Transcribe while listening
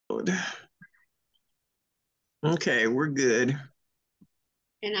Okay, we're good.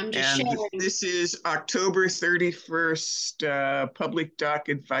 And I'm just And sharing. this is October 31st, Public Dock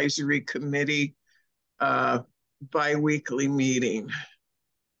Advisory Committee bi-weekly meeting.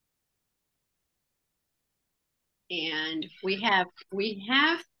 And we have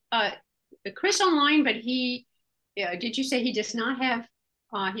Chris online, but did you say he does not have,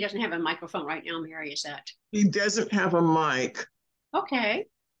 he doesn't have a microphone right now, Mary, is that? He doesn't have a mic. Okay.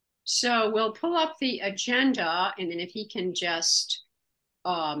 So we'll pull up the agenda, and then if he can just,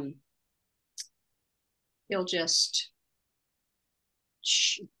 he'll just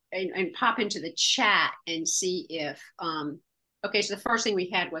and pop into the chat and see if, okay, so the first thing we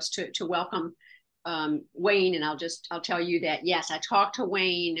had was to welcome Wayne, and I'll tell you that, yes, I talked to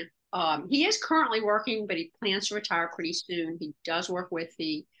Wayne. He is currently working, but he plans to retire pretty soon. He does work with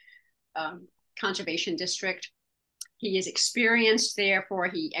the Conservation District. He is experienced, therefore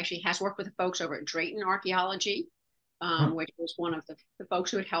he actually has worked with the folks over at Drayton Archaeology, which was one of the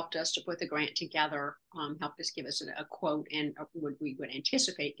folks who had helped us to put the grant together, helped us give us a quote, and we would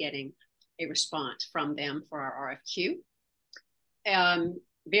anticipate getting a response from them for our RFQ.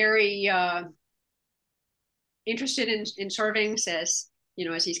 Very interested in serving, says, you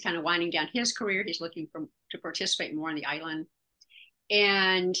know, as he's kind of winding down his career, he's looking to participate more on the island.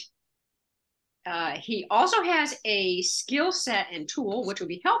 And he also has a skill set and tool, which would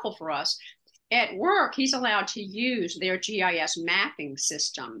be helpful for us. At work, he's allowed to use their GIS mapping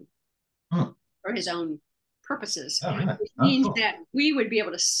system for his own purposes, which means that we would be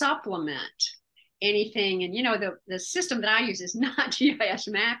able to supplement anything. And, you know, the system that I use is not GIS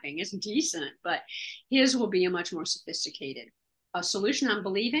mapping. It's decent, but his will be a much more sophisticated solution, I'm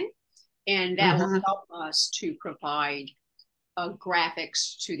believing. And that will help us to provide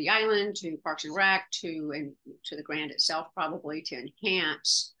graphics to the island, to Parks and Rec, to the grant itself, probably to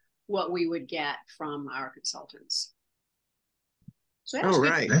enhance what we would get from our consultants. So that was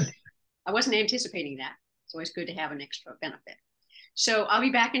good. I wasn't anticipating that. It's always good to have an extra benefit. So I'll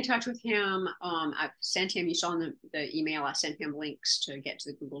be back in touch with him. I've sent him, you saw in the email, I sent him links to get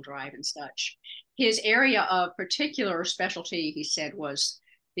to the Google Drive and such. His area of particular specialty, he said, was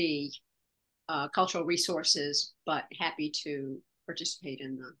the cultural resources, but happy to participate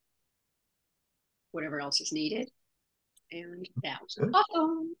in whatever else is needed. And that was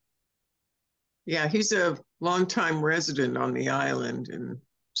awesome. Yeah, he's a longtime resident on the island, and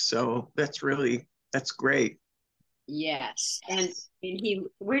so that's great. Yes. And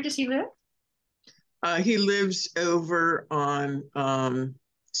where does he live? He lives over on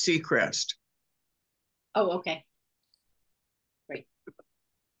Seacrest. Oh, okay. Great.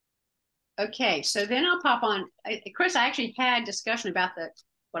 Okay, so then I'll pop on. Chris, I actually had discussion about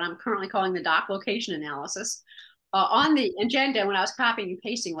what I'm currently calling the dock location analysis on the agenda when I was copying and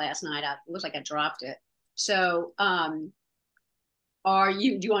pasting last night. It looks like I dropped it. So do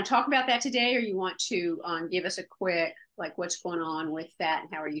you want to talk about that today, or you want to give us a quick, like, what's going on with that and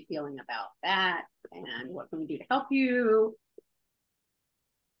how are you feeling about that and what can we do to help you?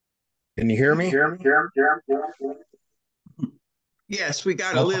 Can you hear me? Yes, we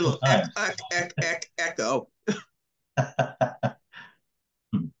got a little echo.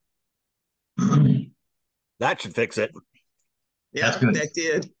 That should fix it. Yeah, that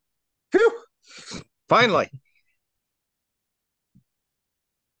did. Whew. Finally.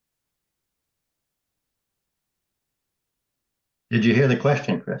 Did you hear the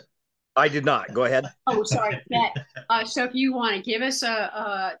question, Chris? I did not. Go ahead. Oh, sorry. So if you want to give us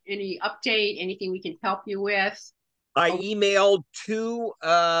any update, anything we can help you with. I emailed two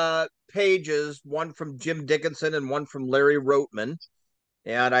pages, one from Jim Dickinson and one from Larry Roteman.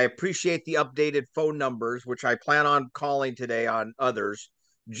 And I appreciate the updated phone numbers, which I plan on calling today on others.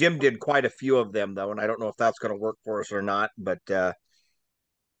 Jim did quite a few of them, though, and I don't know if that's going to work for us or not. But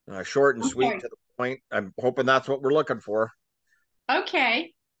short and sweet to the point. I'm hoping that's what we're looking for.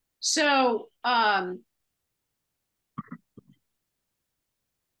 Okay. So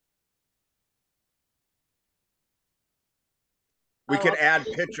we can add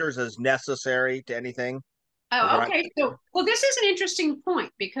pictures as necessary to anything. Oh, okay. So, well, this is an interesting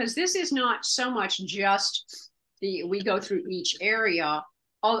point because this is not so much just we go through each area.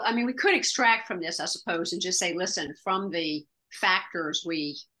 I mean, we could extract from this, I suppose, and just say, listen, from the factors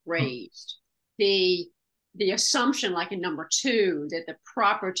we raised, the assumption, like in number 2, that the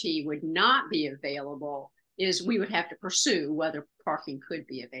property would not be available is we would have to pursue whether parking could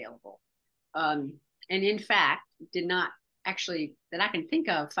be available. And in fact, did not actually, that I can think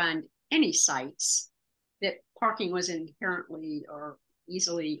of, find any sites that parking was inherently or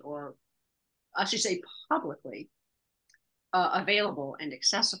easily, or I should say publicly available and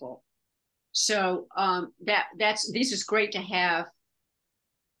accessible. So this is great to have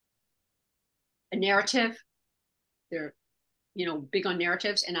a narrative. They're big on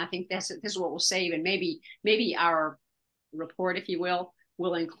narratives, and I think this is what will save. And maybe our report, if you will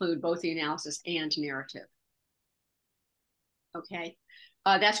include both the analysis and narrative. Okay,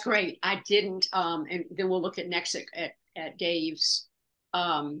 that's great. I didn't, and then we'll look at next at Dave's,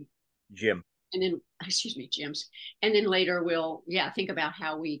 Jim, and then excuse me, Jim's, and then later we'll think about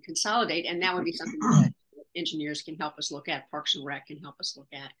how we consolidate, and that would be something that engineers can help us look at. Parks and Rec can help us look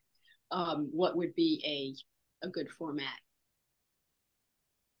at what would be a good format.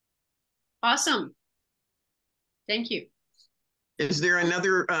 Awesome. Thank you. Is there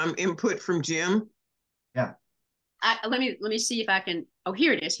another input from Jim? Yeah. Let me see if I can. Oh,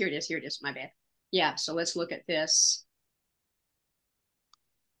 here it is. Here it is. Here it is. My bad. Yeah. So let's look at this.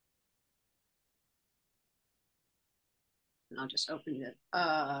 And I'll just open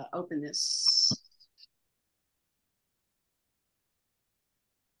this.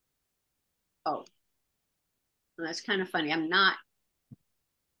 Oh, well, that's kind of funny. I'm not.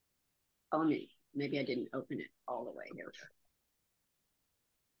 Oh, maybe I didn't open it all the way here.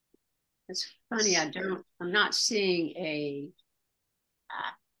 It's funny. I'm not seeing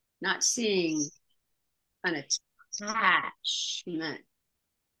an attachment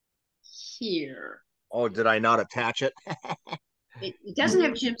here. Oh, did I not attach it? It doesn't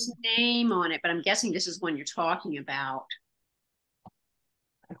have Jim's name on it, but I'm guessing this is one you're talking about.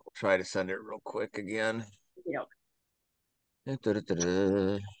 I'll try to send it real quick again. Yep.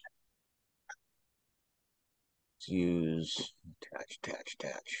 Use attach.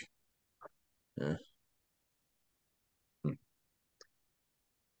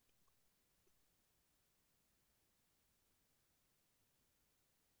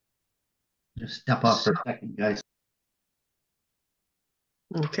 Just step off for a second, guys.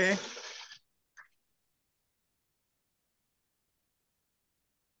 Okay.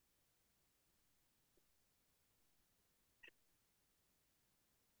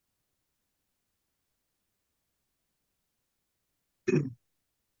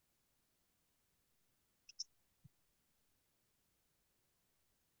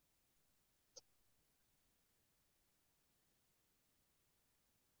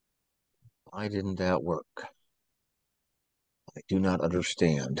 Why didn't that work? I do not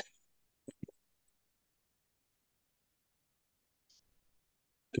understand.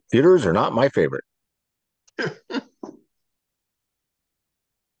 Computers are not my favorite.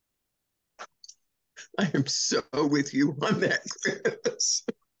 I am so with you on that, Chris.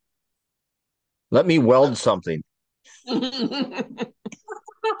 Let me weld something.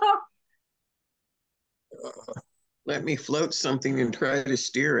 Let me float something and try to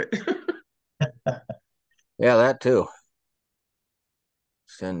steer it. Yeah, that too.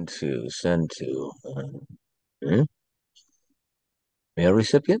 Send to. Mail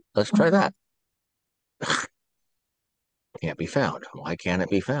recipient? Let's try that. Can't be found. Why can't it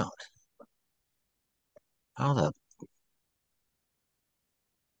be found? How the...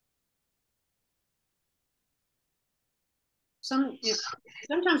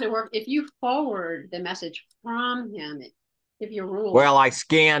 Sometimes it works if you forward the message from him. If you rule. Well, I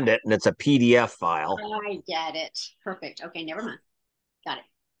scanned it and it's a PDF file. I get it. Perfect. Okay, never mind. Got it.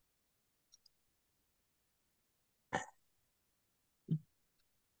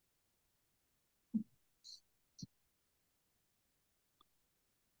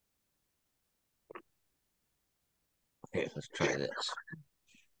 Okay, let's try this.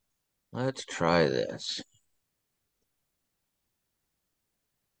 Let's try this.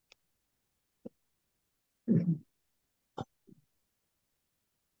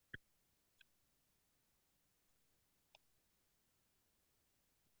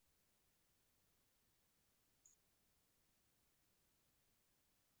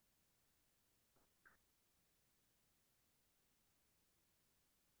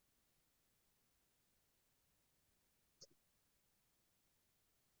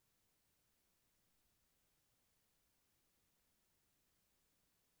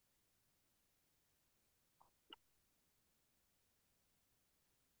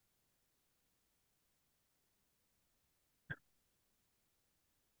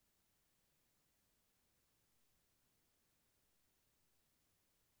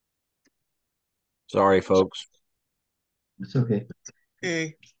 Sorry, folks. It's okay.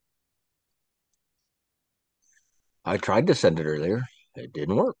 Okay. I tried to send it earlier. It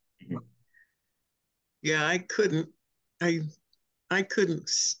didn't work. Yeah, I couldn't. I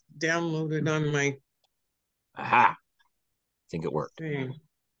couldn't download it on my Aha. I think it worked. thing.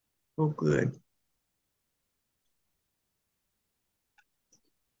 Oh, good.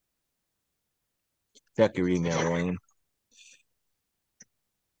 Check your email, Elaine.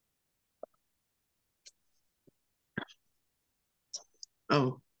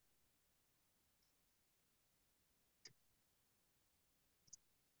 Oh,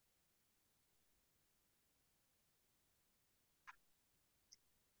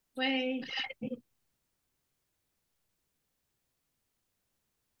 Wait.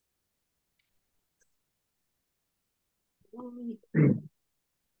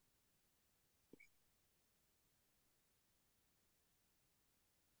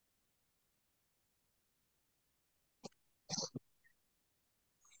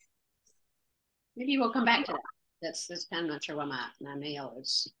 Maybe we'll come back to that. That's kind of not sure why my mail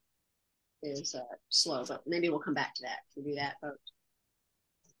is slow, but maybe we'll come back to that. Can we do that, folks?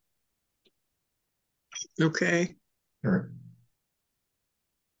 okay. Sure.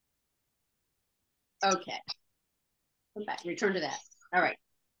 Okay. Come back. Return to that. All right.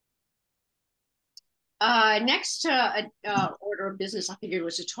 Next order of business I figured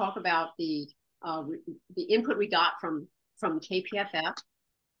was to talk about the input we got from KPFF,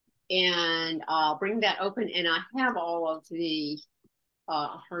 and I'll bring that open. And I have all of the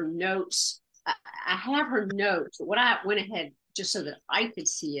her notes. I have her notes. What I went ahead just so that I could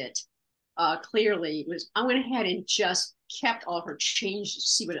see it clearly was I went ahead and just kept all her changes to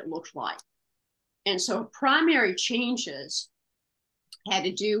see what it looked like. And so primary changes had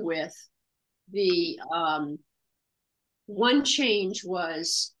to do with the one change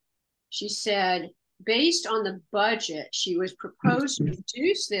was, she said, based on the budget, she was proposed to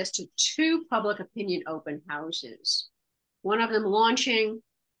reduce this to 2 public opinion open houses, one of them launching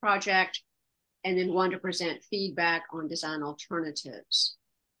project, and then one to present feedback on design alternatives.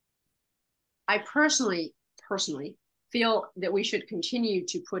 I personally feel that we should continue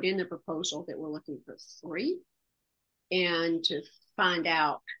to put in the proposal that we're looking for 3 and to find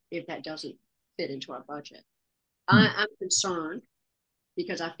out if that doesn't fit into our budget. I'm concerned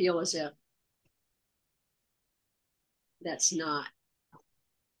because I feel as if that's not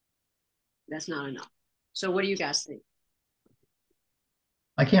enough. So what do you guys think?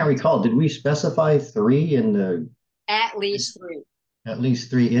 I can't recall. Did we specify 3 in the, At least 3. at least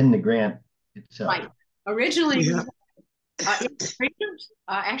 3 in the grant itself? Right. Originally, Yeah.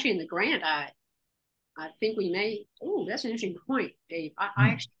 actually in the grant, I think we may. Oh, that's an interesting point, Dave. I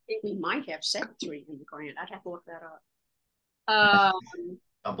actually think we might have said 3 in the grant. I'd have to look that up.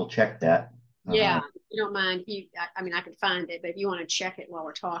 Double check that. Yeah, if you don't mind. I mean, I could find it, but if you want to check it while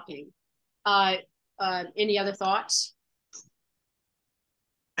we're talking. Any other thoughts?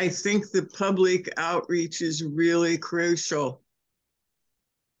 I think the public outreach is really crucial,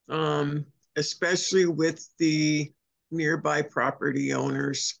 especially with the nearby property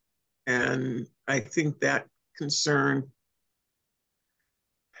owners. And I think that concern,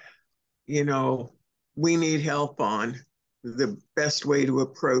 we need help on the best way to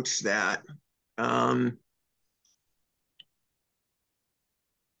approach that. And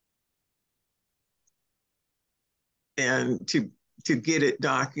to get it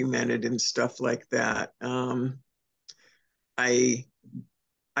documented and stuff like that. I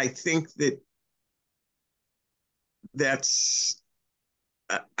think that's,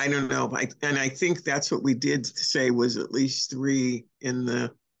 I don't know. And I think that's what we did say was at least 3 in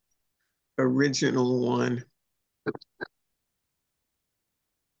the original one.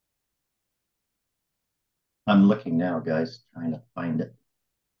 I'm looking now, guys, trying to find it.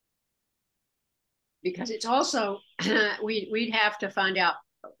 Because it's also, we'd have to find out,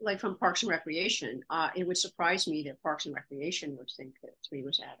 like from Parks and Recreation, it would surprise me that Parks and Recreation would think that 3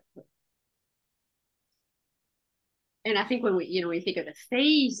 was adequate. And I think when we think of the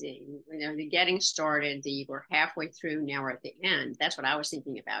phasing, the getting started, we're halfway through, now we're at the end. That's what I was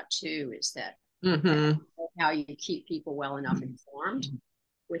thinking about too, is that how you keep people well enough informed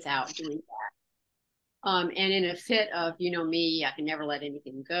without doing that. And in a fit of, me, I can never let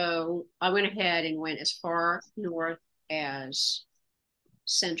anything go, I went ahead and went as far north as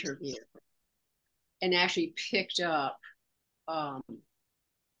Centerview and actually picked up some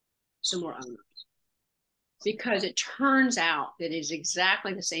more owners. Because it turns out that it is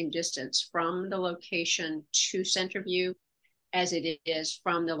exactly the same distance from the location to Centerview as it is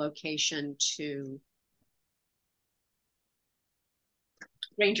from the location to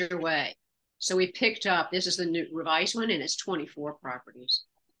Ranger Way. So we picked up, this is the new revised one, and it's 24 properties.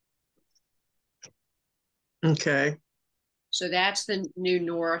 Okay. So that's the new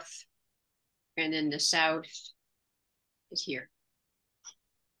north, and then the south is here.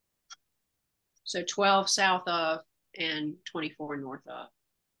 So 12 south of and 24 north of.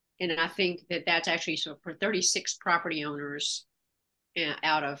 And I think that that's actually, so for 36 property owners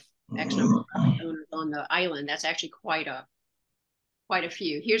out of X number of owners on the island. That's actually quite a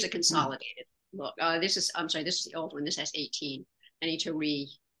few. Here's a consolidated look. This is the old one. This has 18. I need to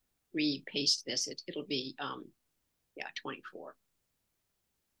re-paste this. It'll be 24.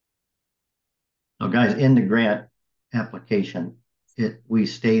 So guys, in the grant application, we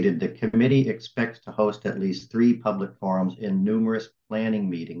stated the committee expects to host at least 3 public forums in numerous planning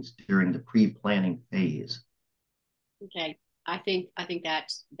meetings during the pre-planning phase. Okay, I think that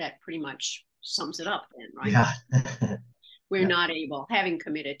pretty much sums it up then, right? Yeah. We're not able, having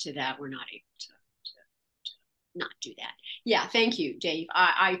committed to that, we're not able to not do that. Yeah, thank you, Dave.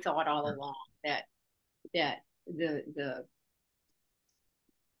 I thought all along that the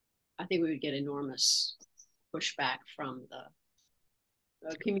I think we would get enormous pushback from the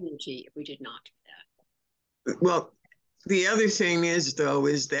community if we did not do that. Well, the other thing is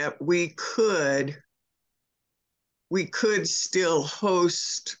that we could still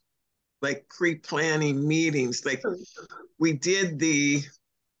host like pre-planning meetings. Like we did the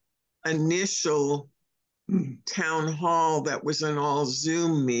initial town hall that was an all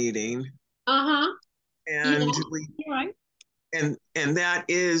Zoom meeting. Uh-huh. And you're right. And that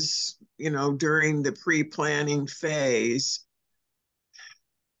is, during the pre-planning phase.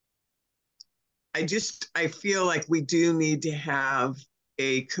 I feel like we do need to have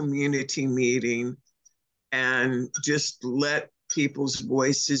a community meeting and just let people's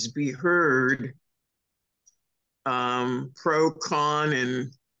voices be heard, pro, con,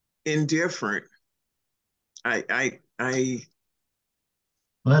 and indifferent.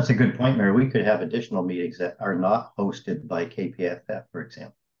 Well, that's a good point, Mary. We could have additional meetings that are not hosted by KPFF, for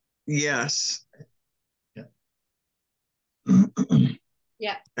example. Yes. Yeah.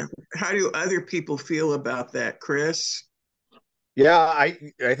 Yeah. How do other people feel about that, Chris? Yeah, I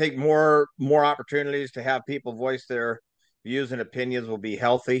think more opportunities to have people voice their views and opinions will be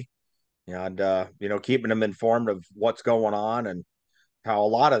healthy, and keeping them informed of what's going on and how a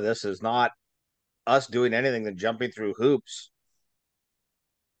lot of this is not us doing anything than jumping through hoops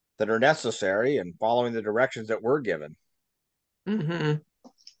that are necessary and following the directions that we're given. Mm-hmm.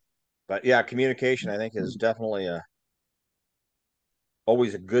 But yeah, communication I think is definitely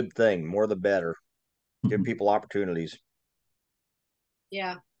always a good thing. More the better. Give people opportunities.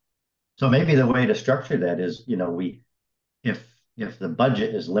 Yeah. So maybe the way to structure that is, if the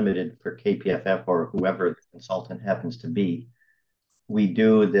budget is limited for KPFF or whoever the consultant happens to be, we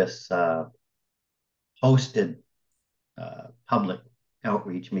do this hosted public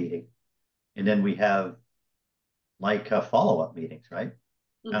outreach meeting, and then we have like follow-up meetings, right?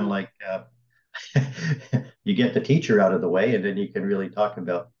 Mm-hmm. And like you get the teacher out of the way, and then you can really talk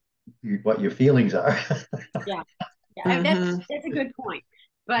about what your feelings are. Yeah. Mm-hmm. That's a good point.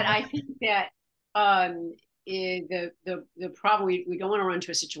 But I think that the problem, we don't want to run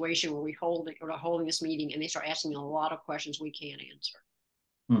into a situation where we're holding this meeting and they start asking a lot of questions we can't answer.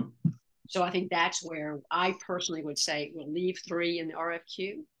 So I think that's where I personally would say we'll leave 3 in the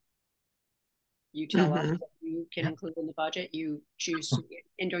RFQ. You tell us what you can include in the budget. You choose to,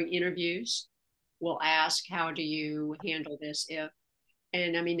 and during interviews, we'll ask, how do you handle this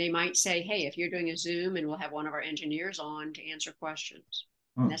and I mean, they might say, hey, if you're doing a Zoom, and we'll have one of our engineers on to answer questions.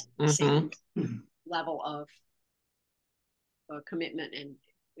 And that's the same level of commitment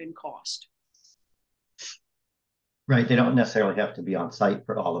and cost. Right. They don't necessarily have to be on site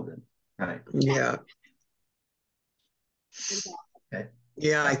for all of them. Right. Yeah. Okay.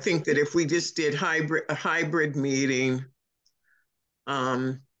 Yeah, I think that if we just did a hybrid meeting,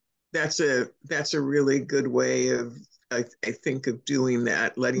 that's a really good way of, I think, of doing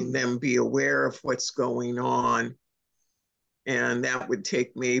that, letting them be aware of what's going on. And that would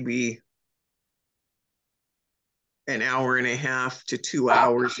take maybe an hour and a half to 2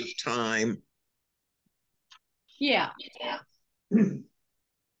 hours of time. Yeah.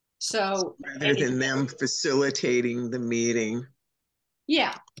 So rather than them facilitating the meeting.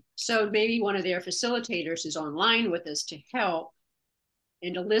 Yeah. So maybe one of their facilitators is online with us to help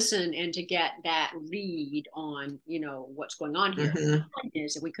and to listen and to get that read on, what's going on here. Mm-hmm.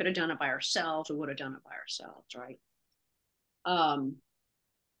 Is if we could have done it by ourselves, we would have done it by ourselves, right?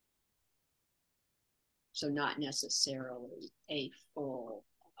 So not necessarily a full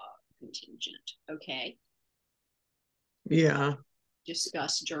contingent. Okay. Yeah.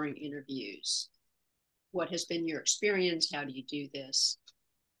 Discuss during interviews. What has been your experience? How do you do this?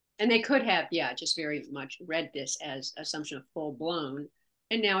 And they could have, just very much read this as assumption of full blown.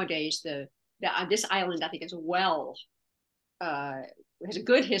 And nowadays, this island, I think, has a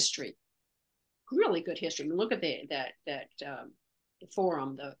good history, really good history. I mean, look at the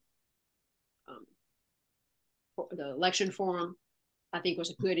forum, the election forum. I think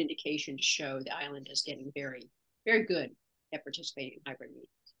was a good indication to show the island is getting very, very good at participating in hybrid meetings.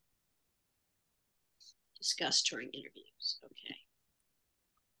 Discussed during interviews. Okay.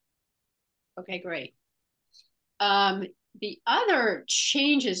 Okay, great. The other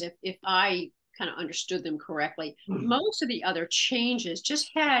changes, if I kind of understood them correctly, most of the other changes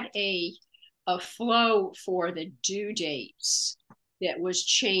just had a flow for the due dates that was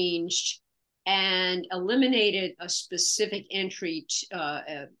changed and eliminated a specific entry,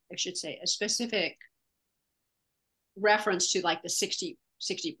 I should say, a specific reference to like the 60%.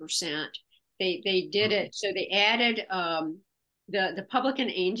 They did it, so they added the public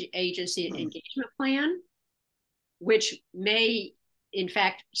and agency engagement plan, which may in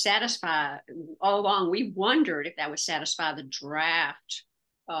fact satisfy. All along we wondered if that would satisfy the draft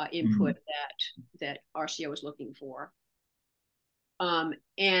input that RCO was looking for.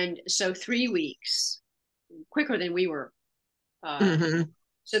 And so 3 weeks quicker than we were.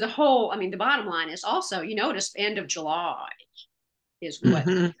 So the whole, I mean, the bottom line is also, you notice end of July is what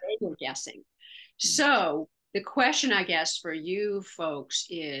they were guessing. So the question, I guess, for you folks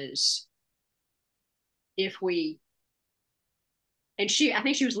is if we, and I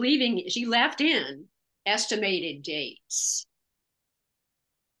think she left in estimated dates.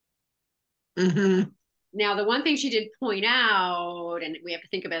 Now, the one thing she did point out, and we have to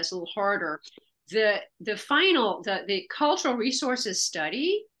think about this a little harder, the cultural resources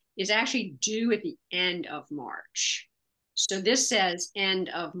study is actually due at the end of March. So this says end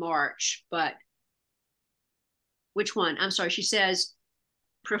of March, but which one? I'm sorry, she says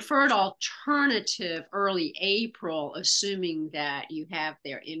preferred alternative early April, assuming that you have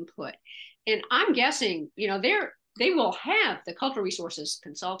their input. And I'm guessing, you know, they will have, the cultural resources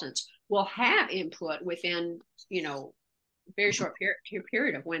consultants will have input within, you know, very short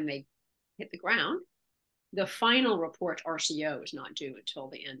period of when they hit the ground. The final report RCO is not due until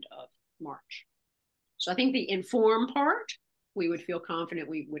the end of March. So I think the informed part, we would feel confident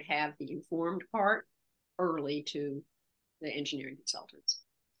we would have the informed part early to the engineering consultants.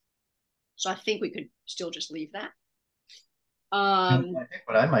 So I think we could still just leave that. I think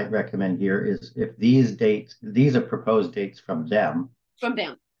what I might recommend here is if these are proposed dates from them. From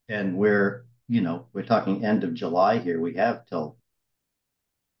them. And we're talking end of July here. We have till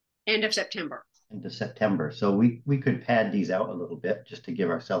end of September. Into September. So we could pad these out a little bit just to give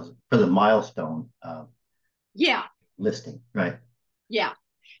ourselves for the milestone listing, right? Yeah.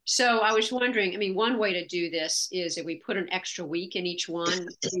 So I was wondering, I mean, one way to do this is if we put an extra week in each one,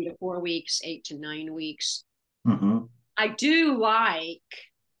 3 to 4 weeks, 8 to 9 weeks. I do like,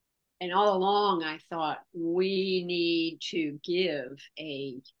 and all along I thought we need to give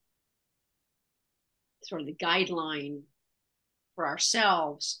a sort of the guideline for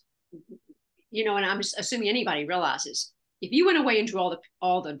ourselves, you know, and I'm assuming anybody realizes if you went away and drew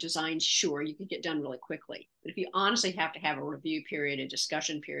all the designs, sure, you could get done really quickly. But if you honestly have to have a review period, a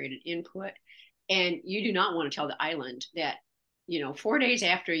discussion period, an input, and you do not want to tell the island that, you know, 4 days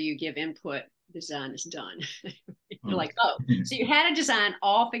after you give input, the design is done. You're like, oh, so you had a design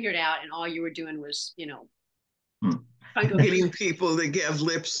all figured out and all you were doing was, you know, getting people to give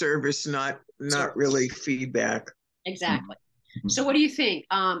lip service, not really feedback. Exactly. So what do you think?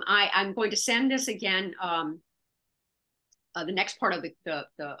 I'm going to send this again. The next part of the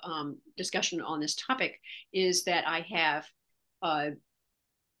discussion on this topic is that I have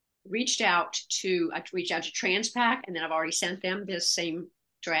reached out to Transpac, and then I've already sent them this same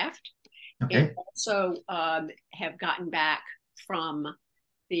draft. Okay. And also have gotten back from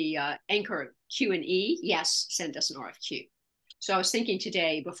the Anchor Q&E. Yes, send us an RFQ. So I was thinking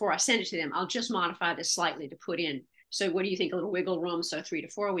today, before I send it to them, I'll just modify this slightly to put in. So what do you think? A little wiggle room. So 3 to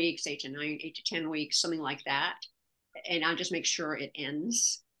 4 weeks, 8 to 10 weeks, something like that. And I'll just make sure it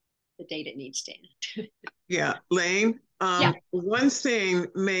ends the date it needs to end. Yeah, Lane. One thing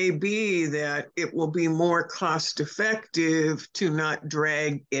may be that it will be more cost effective to not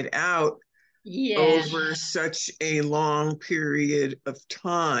drag it out over such a long period of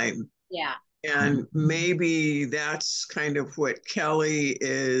time. Yeah. And maybe that's kind of what Kelly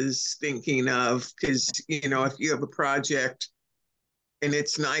is thinking of, because, you know, if you have a project and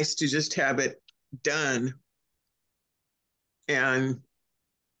it's nice to just have it done. And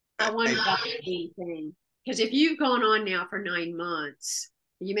I wonder about the same thing. Because if you've gone on now for 9 months,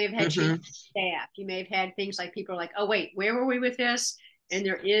 you may have had change of staff. You may have had things like people are like, oh, wait, where were we with this? And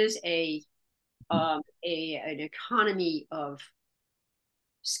there is an economy of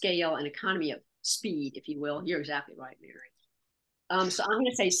scale, an economy of speed, if you will. You're exactly right, Mary. So I'm going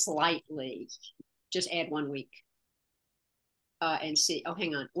to say slightly, just add 1 week and see. Oh,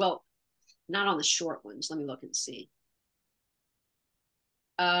 hang on. Well, not on the short ones. Let me look and see.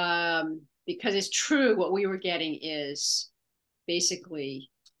 because it's true what we were getting is basically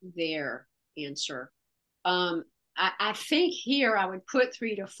their answer. I think here I would put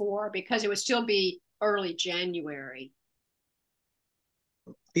 3 to 4 because it would still be early January.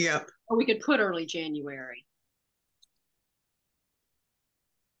 Yeah. Or we could put early January.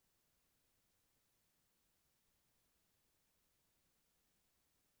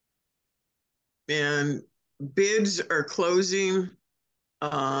 And bids are closing.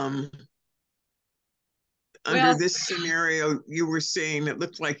 Under this scenario, you were saying it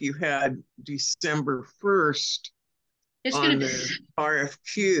looked like you had December 1st on the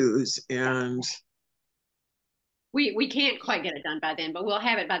RFQs, and we can't quite get it done by then, but we'll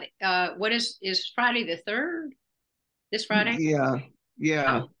have it by the what is Friday the 3rd? This Friday?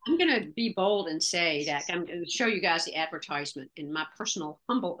 Yeah. I'm gonna be bold and say that I'm gonna show you guys the advertisement in my personal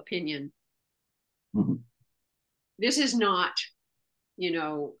humble opinion. Mm-hmm. This is not,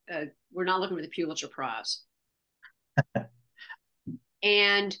 we're not looking for the Pulitzer Prize.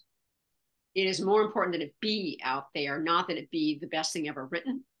 And it is more important that it be out there, not that it be the best thing ever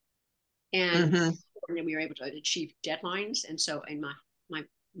written. And that we were able to achieve deadlines. And so in my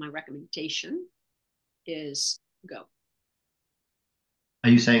recommendation is go. Are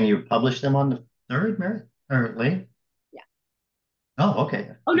you saying you published them on the 3rd, Mary? Or Lane? Yeah. Oh,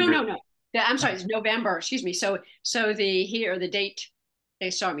 okay. Oh, no. I'm sorry, it's November, excuse me. So the date,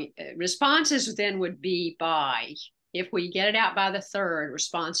 responses then would be by, if we get it out by the 3rd,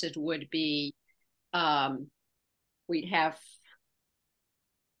 responses would be, we'd have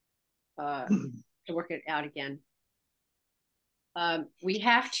to work it out again. We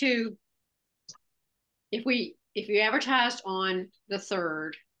have to, if you advertised on the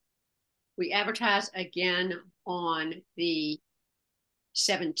 3rd, we advertise again on the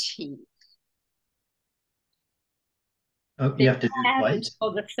 17th. Oh, you have to do twice?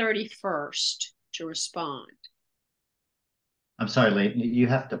 Until the 31st to respond. I'm sorry, Lane, you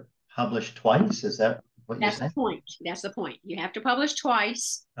have to publish twice? Is that what you're saying? That's the point. You have to publish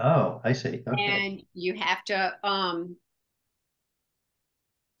twice. Oh, I see. Okay. And you have to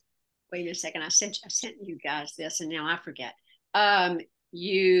wait a second. I sent you guys this and now I forget.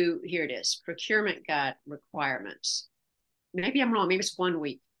 Here it is. Procurement guide requirements. Maybe I'm wrong. Maybe it's 1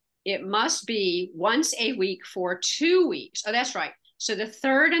 week. It must be once a week for 2 weeks. Oh, that's right. So the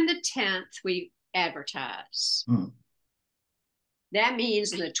 3rd and the 10th we advertise. That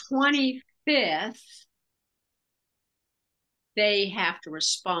means the 25th they have to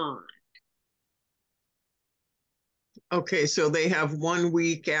respond. Okay, so they have 1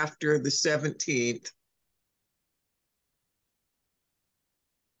 week after the 17th.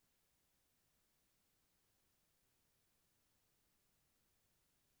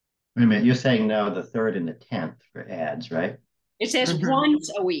 Wait a minute, you're saying now the 3rd and the 10th for ads, right? It says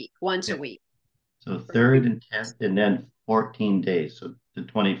once a week, a week. So 3rd and 10th, and then 14 days. So the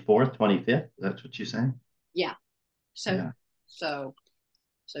 24th, 25th, that's what you're saying? Yeah. So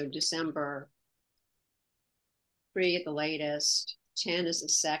December 3 at the latest, 10 is the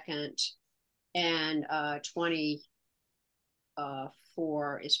 2nd, and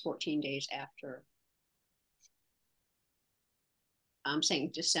 24 is 14 days after. I'm saying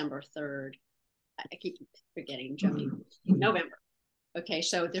December 3rd. I keep forgetting, jumping. November. Okay,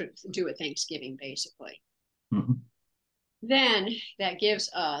 so they're due at Thanksgiving, basically. Then that gives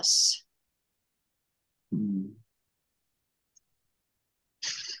us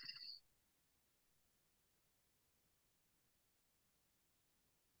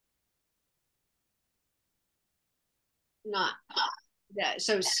not that.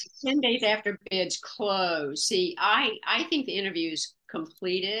 So 10 days after bids close. See, I think the interview's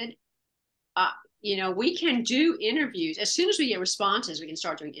completed. We can do interviews. As soon as we get responses, we can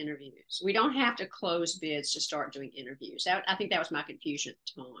start doing interviews. We don't have to close bids to start doing interviews. I think that was my confusion at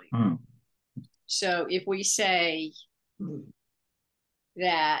the time. So if we say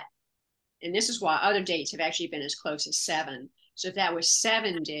that, and this is why other dates have actually been as close as 7. So if that was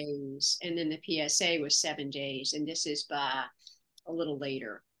 7 days, and then the PSA was 7 days, and this is by a little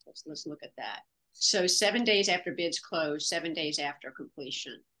later. Let's look at that. So 7 days after bids close, 7 days after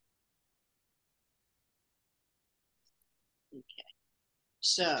completion.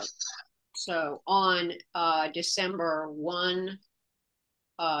 Okay. So on December 1,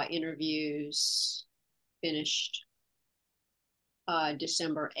 interviews finished.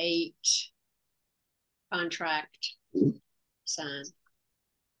 December 8, contract signed.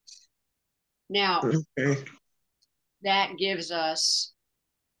 Now, that gives us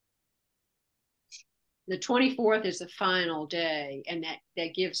the 24th is the final day, and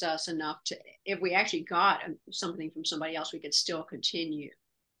that gives us enough to, if we actually got something from somebody else, we could still continue.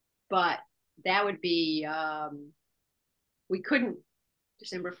 but that would be, we couldn't,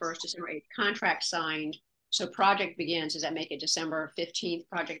 December 1st, December 8th, contract signed. So project begins. Does that make it December 15th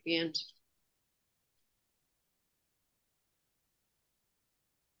project begins?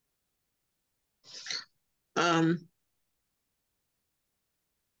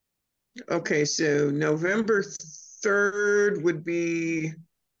 Okay, so November 3rd would be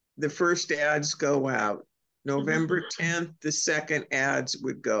the first ads go out. November 10th, the second ads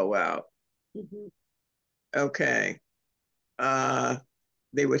would go out. Okay.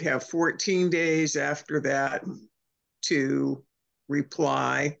 They would have 14 days after that to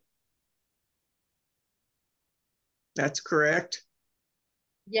reply. That's correct?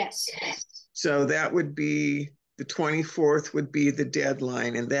 Yes. So that would be the 24th would be the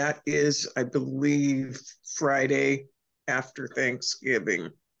deadline. And that is, I believe, Friday after Thanksgiving.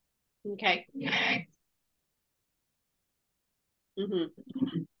 Okay.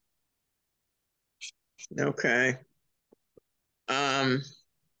 Okay.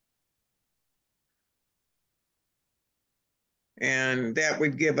 And that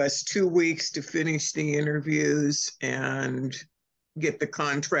would give us 2 weeks to finish the interviews and get the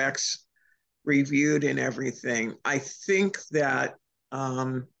contracts reviewed and everything. I think that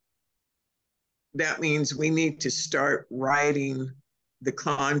that means we need to start writing the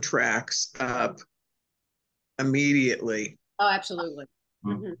contracts up immediately. Oh, absolutely.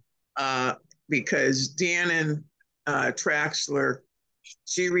 Because Dannon Traxler,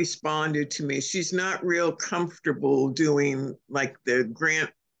 she responded to me. She's not real comfortable doing like the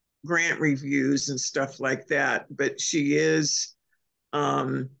grant reviews and stuff like that, but she is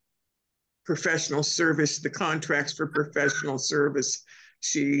professional service, the contracts for professional service.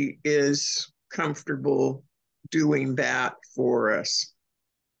 She is comfortable doing that for us.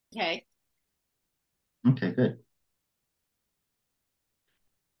 Okay. Okay, good.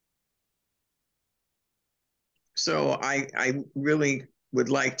 So I really would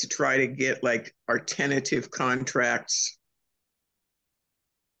like to try to get like our tentative contracts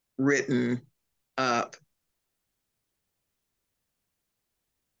written up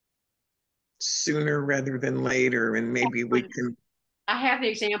sooner rather than later, and maybe we can. I have the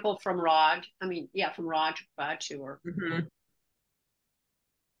example from Rod. I mean, yeah, from Rod Tour.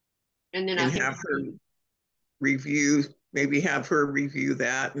 And then I think have her review, maybe have her review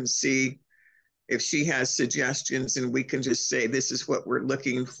that and see if she has suggestions, and we can just say, this is what we're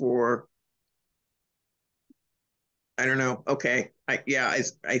looking for. I don't know. Okay. I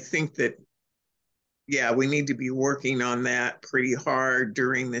think that, yeah, we need to be working on that pretty hard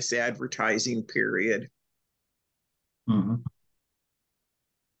during this advertising period.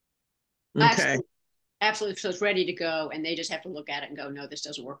 Okay. Absolutely. So it's ready to go, and they just have to look at it and go, no, this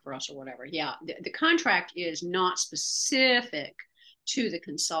doesn't work for us or whatever. Yeah. The contract is not specific to the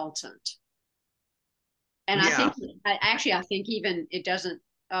consultant. And I think even it doesn't,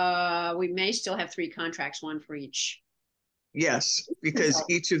 we may still have 3 contracts, one for each. Yes, because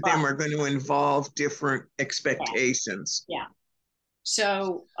each of them are going to involve different expectations. Yeah.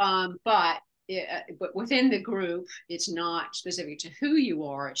 So, but within the group, it's not specific to who you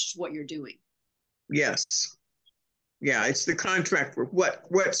are, it's just what you're doing. Yes. Yeah, it's the contract for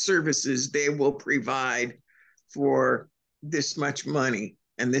what services they will provide for this much money,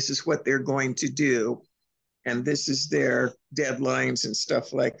 and this is what they're going to do, and this is their deadlines and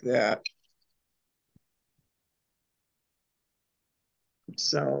stuff like that.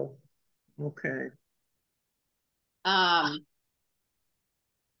 So, okay. And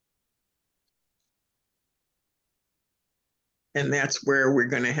that's where we're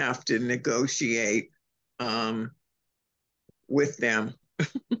going to have to negotiate with them.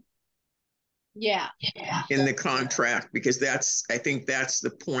 Yeah. In the contract, because I think that's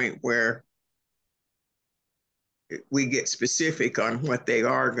the point where we get specific on what they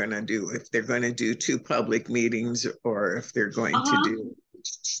are going to do, if they're going to do 2 public meetings or if they're going to do,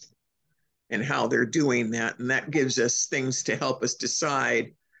 and how they're doing that. And that gives us things to help us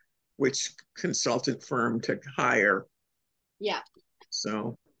decide which consultant firm to hire. Yeah.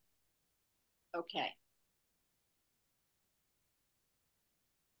 So. Okay.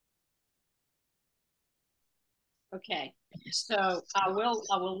 Okay. So I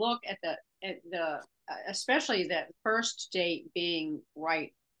will look at the especially that first date being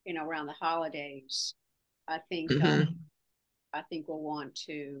right, around the holidays. I think I think we'll want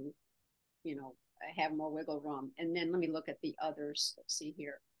to, have more wiggle room. And then let me look at the others. Let's see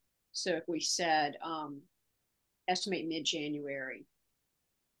here. So if we said estimate mid-January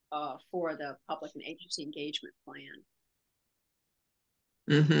for the public and agency engagement plan.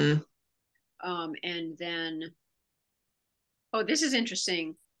 And then, oh, this is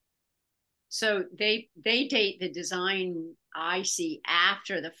interesting. So they date the design I see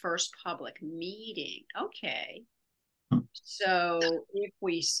after the first public meeting. Okay. So if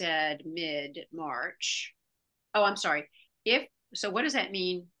we said mid-March, oh, I'm sorry. So what does that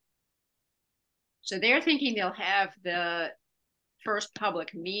mean? So they're thinking they'll have the first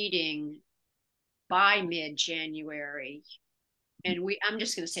public meeting by mid-January. And I'm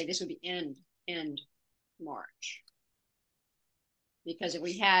just going to say this would be end March. Because if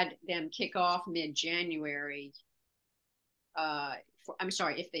we had them kick off mid-January, I'm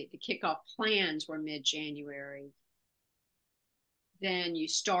sorry, if the kickoff plans were mid-January, then you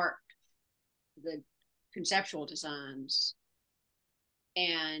start the conceptual designs,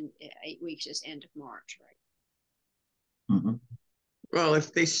 and 8 weeks is end of March, right? Mm-hmm. Well,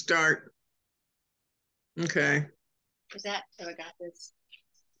 if they start, okay. Is that, have I got this?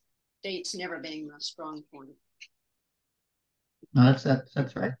 Dates never being my strong point. No, that's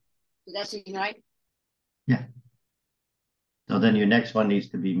right. Does that seem right? Yeah. So then your next one needs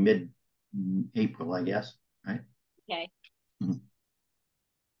to be mid-April, I guess, right? Okay. Mm-hmm.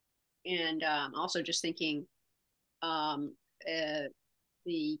 And also just thinking the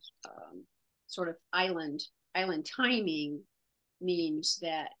sort of island timing means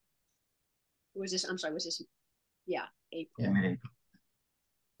that was this April. Yeah, mid-April.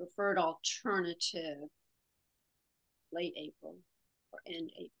 Preferred alternative, late April or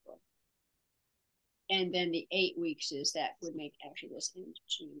end April. And then the 8 weeks that would make actually this end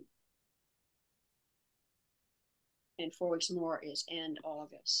June. And 4 weeks more is end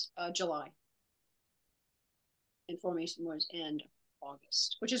July. And 4 weeks more is end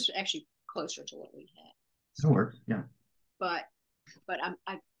August, which is actually closer to what we had. That'll work, yeah. But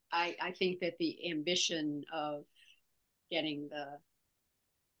I think that the ambition of getting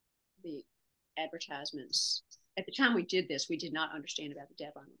the advertisements, at the time we did this, we did not understand about the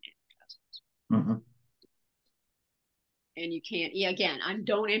deadline on advertisements. Mm-hmm. And you can't, again, I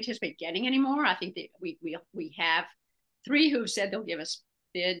don't anticipate getting any more. I think that we have 3 who've said they'll give us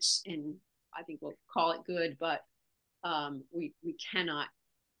bids, and I think we'll call it good, but we cannot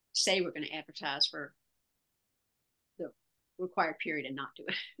say we're going to advertise for the required period and not do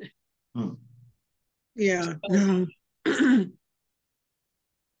it. Yeah. So,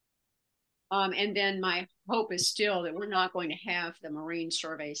 and then my hope is still that we're not going to have the marine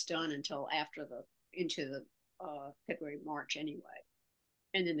surveys done until after into the February, March anyway.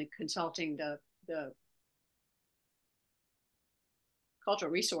 And then the consulting, the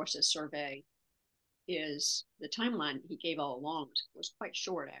cultural resources survey is the timeline he gave all along was quite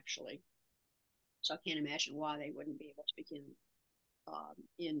short, actually. So I can't imagine why they wouldn't be able to begin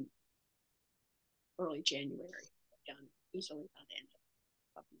in early January, done easily by the end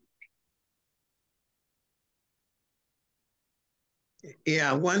of March.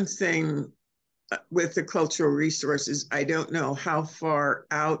 Yeah, one thing with the cultural resources, I don't know how far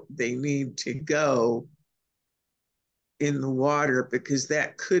out they need to go in the water, because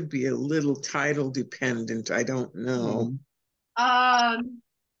that could be a little tidal dependent. I don't know.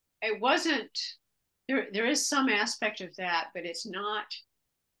 It wasn't, there is some aspect of that, but it's not.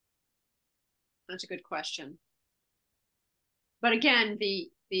 That's a good question. But again,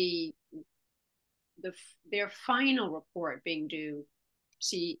 their final report being due,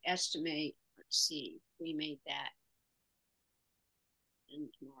 estimate, let's see, we made that in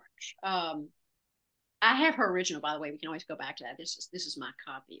March. I have her original, by the way. We can always go back to that. This is my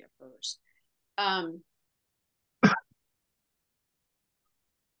copy of hers.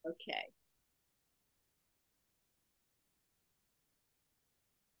 Okay.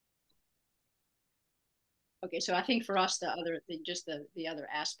 Okay, so I think for us, the other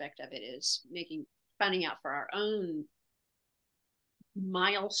aspect of it is finding out for our own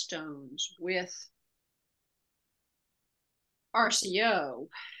milestones with RCO.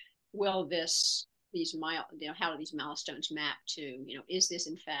 Will how do these milestones map to, is this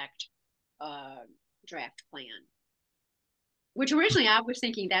in fact a draft plan? Which originally I was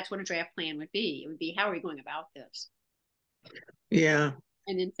thinking that's what a draft plan would be. It would be, how are we going about this? Yeah.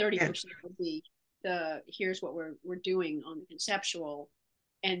 And then 30% would be here's what we're doing on the conceptual,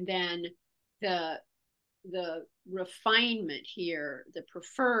 and then the refinement here, the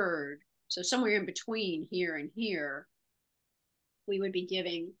preferred. So somewhere in between here and here, we would be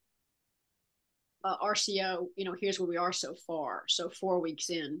giving RCO, here's where we are so far. So 4 weeks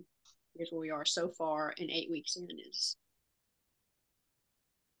in, here's where we are so far, and 8 weeks in is.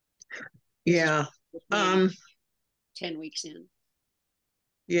 Yeah. 10 weeks in.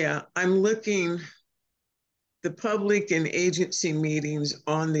 Yeah, I'm looking the public and agency meetings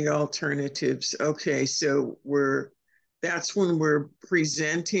on the alternatives. Okay, so that's when we're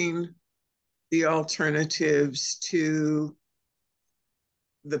presenting the alternatives to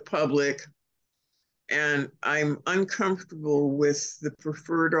the public. And I'm uncomfortable with the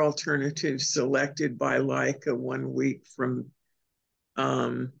preferred alternative selected by LICA 1 week from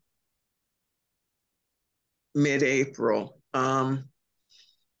mid-April. I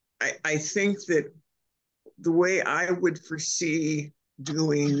think that the way I would foresee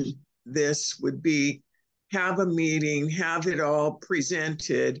doing this would be have a meeting, have it all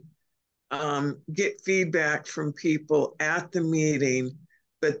presented, get feedback from people at the meeting,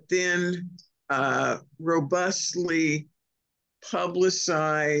 but then robustly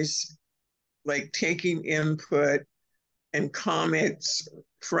publicize, like taking input and comments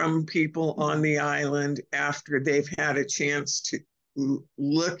from people on the island after they've had a chance to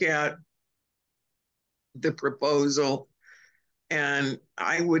look at the proposal. And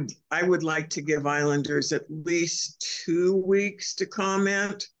I would like to give islanders at least 2 weeks to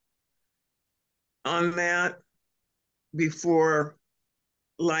comment on that before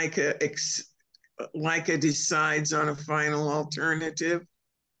LICA decides on a final alternative.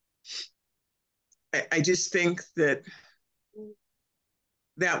 I just think that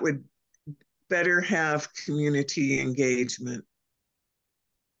would better have community engagement.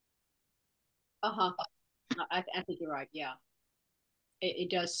 I think you're right. Yeah,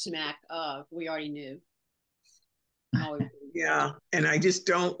 it does smack of we already knew. Yeah, and I just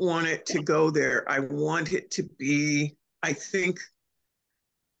don't want it to go there. I want it to be. I think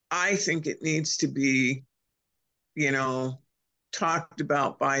it needs to be, talked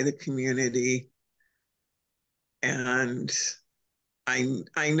about by the community. And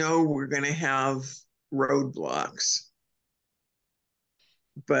I know we're going to have roadblocks,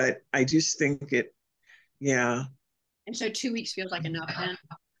 but I just think yeah. And so 2 weeks feels like enough then?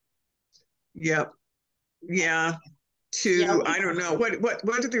 Yep. Yeah. I don't know.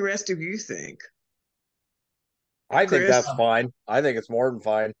 What do the rest of you think? I think that's fine. I think it's more than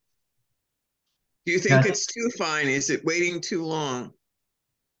fine. Do you think it's too fine? Is it waiting too long?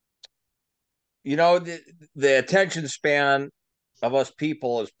 The attention span of us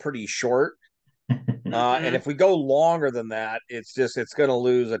people is pretty short. And if we go longer than that, it's going to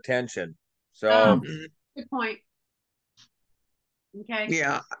lose attention. So good point. Okay.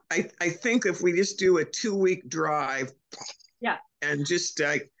 Yeah, I think if we just do a 2-week drive, yeah, and just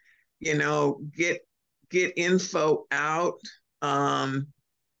get info out, Brown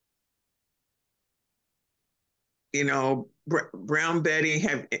Betty,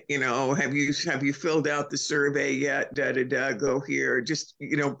 have you filled out the survey yet? Go here. Just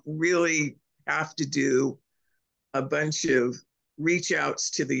really have to do a bunch of reach outs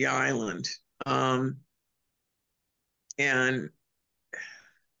to the island, and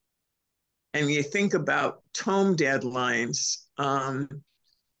you think about tome deadlines.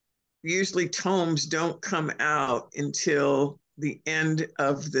 Usually tomes don't come out until the end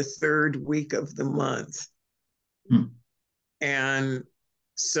of the 3rd week of the month. And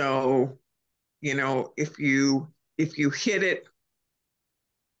so, if you hit it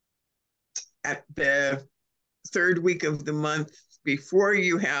at the 3rd week of the month before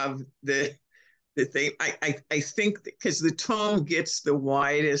you have the thing, I think because the tome gets the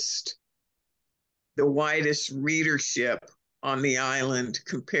widest readership on the island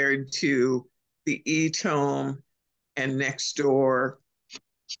compared to the e-tome and Nextdoor,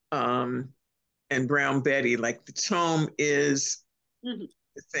 and Brown Betty. Like the tome is the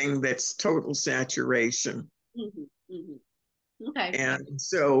thing that's total saturation. Okay. And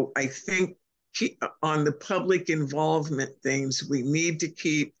so I think on the public involvement things, we need to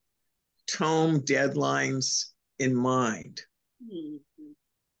keep tome deadlines in mind.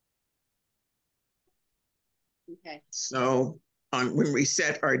 Okay. So when we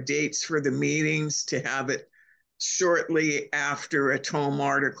set our dates for the meetings, to have it shortly after a tome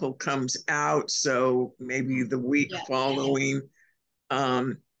article comes out, so maybe the week following.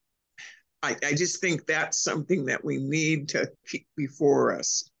 I just think that's something that we need to keep before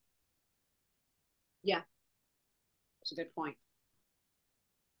us. Yeah, that's a good point.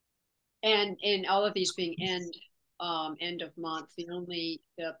 And in all of these being end of month, the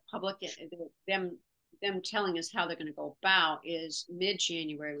public, them telling us how they're going to go about is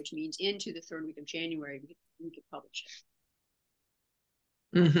mid-January, which means into the 3rd week of January, we could publish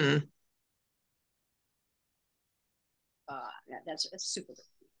it. That's a super good.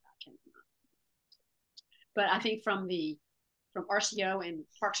 But I think from RCO and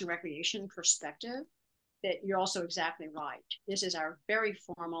Parks and Recreation perspective, that you're also exactly right. This is our very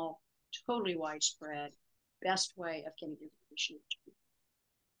formal, totally widespread, best way of getting information.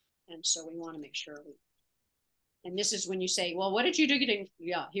 And so we want to make sure And this is when you say, well, what did you do getting?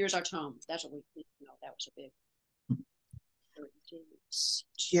 Yeah, here's our tome. That's what we, that was a big.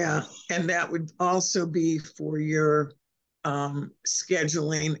 Yeah, and that would also be for your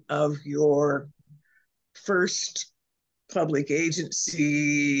scheduling of your first public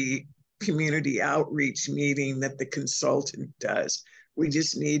agency community outreach meeting that the consultant does. We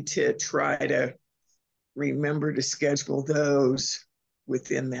just need to try to remember to schedule those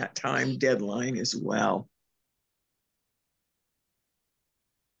within that time deadline as well.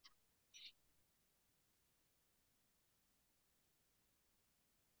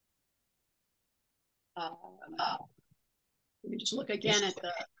 Let me just look again at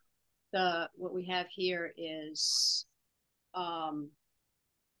the what we have here is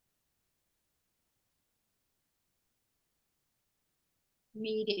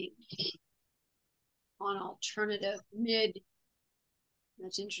meeting on alternative mid.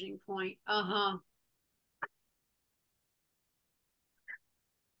 That's an interesting point.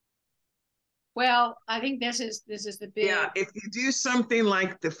 Well, I think this is the big. Yeah, if you do something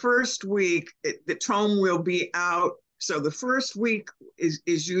like the first week, the tome will be out. So the first week is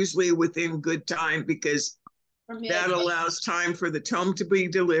usually within good time because that allows time for the tome to be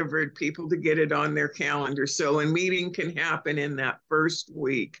delivered, people to get it on their calendar. So a meeting can happen in that first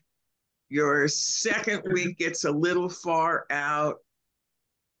week. Your second week gets a little far out.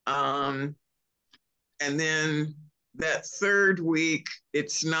 And then that third week,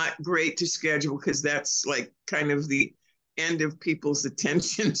 it's not great to schedule because that's like kind of the end of people's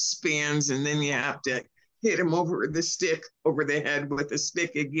attention spans. And then you have to hit them over the head with a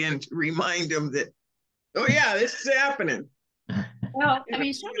stick again to remind them that, oh yeah, this is happening. Well, I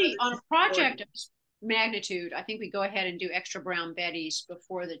mean, certainly on a project of magnitude, I think we go ahead and do extra Brown Betties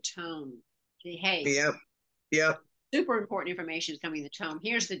before the tome. Hey, Yep. Super important information is coming in the tome.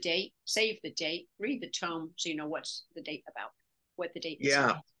 Here's the date. Save the date. Read the tome so you know what's the date about, what the date is.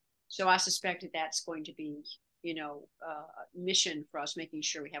 Yeah. So I suspect that that's going to be, mission for us, making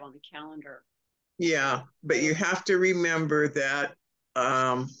sure we have on the calendar. Yeah, but you have to remember that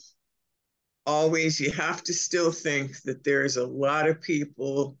always you have to still think that there's a lot of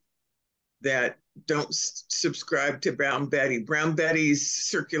people that don't subscribe to Brown Betty. Brown Betty's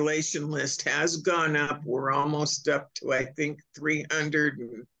circulation list has gone up. We're almost up to, I think, 300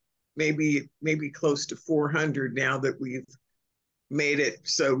 and maybe close to 400 now that we've made it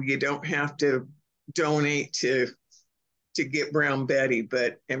so you don't have to donate to get Brown Betty,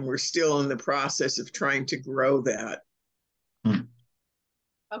 and we're still in the process of trying to grow that.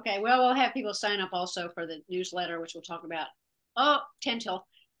 Okay, well, we'll have people sign up also for the newsletter, which we'll talk about 10 till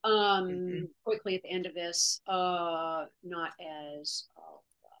quickly at the end of this. Not as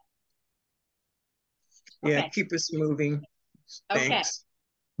okay. Yeah, keep us moving. Thanks.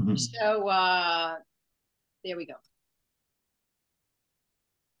 Okay. So there we go.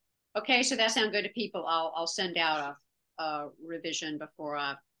 Okay, so that sounds good to people. I'll send out a revision before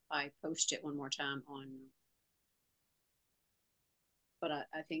I post it one more time on. But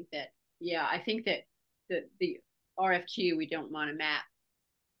I think that the RFQ, we don't want to map,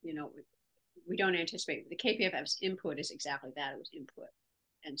 we don't anticipate the KPFF's input is exactly that. It was input.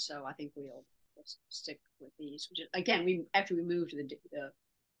 And so I think we'll stick with these. Again, after we moved the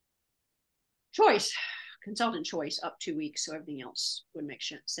choice, consultant choice up 2 weeks, so everything else would make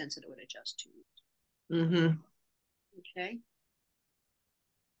sense that it would adjust 2 weeks. Mm-hmm. Okay.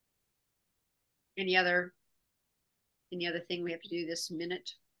 Any other thing we have to do this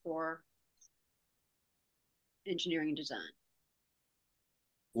minute for engineering and design?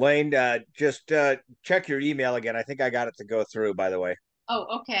 Lane, just check your email again. I think I got it to go through, by the way.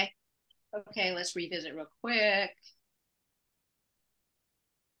 Oh, okay. Okay, let's revisit real quick.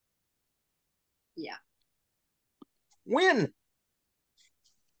 Yeah. Win.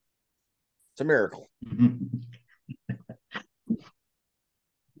 It's a miracle.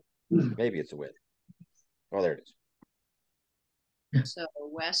 Maybe it's a win. Oh, there it is. So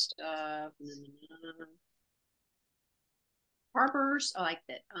west of Harbors, I like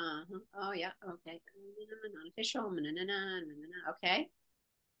that. Oh yeah, okay. Non-official. Okay.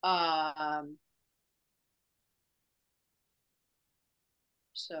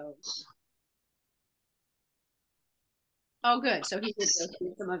 So. Oh, good. So he did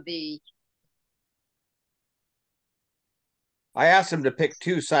some of the. I asked him to pick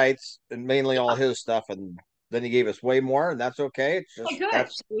 2 sites and mainly all his stuff, and then he gave us way more, and that's okay. It's just good.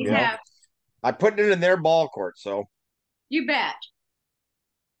 That's we have. I put it in their ball court, so. You bet.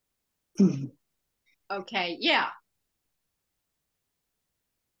 Okay, yeah.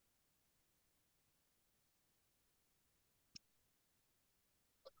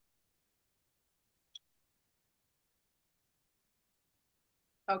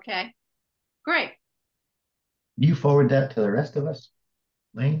 Okay, great. You forward that to the rest of us,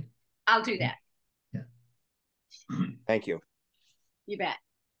 Lane? I'll do that. Yeah. Thank you. You bet.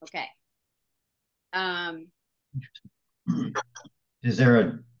 Okay. Is there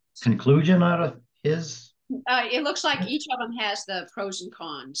a conclusion out of his? It looks like each of them has the pros and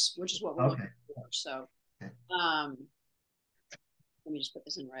cons, which is what we're looking for. So, okay. Let me just put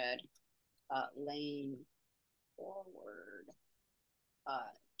this in red. Lane forward.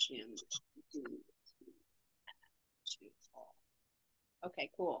 Jim. Okay,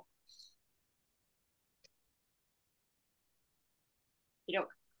 cool. You know.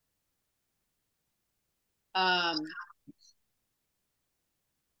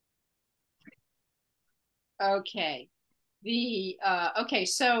 Okay. Okay,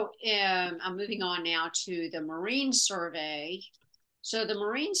 so I'm moving on now to the Marine Survey. So the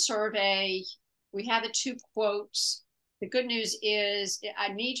Marine Survey, we have the 2 quotes. The good news is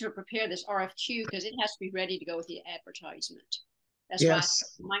I need to prepare this RFQ because it has to be ready to go with the advertisement. That's why it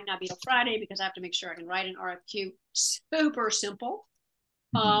might not be till Friday because I have to make sure I can write an RFQ. Super simple.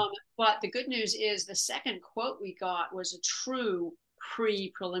 But the good news is the second quote we got was a true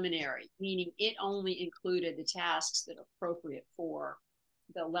pre-preliminary, meaning it only included the tasks that are appropriate for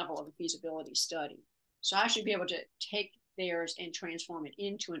the level of the feasibility study. So I should be able to take theirs and transform it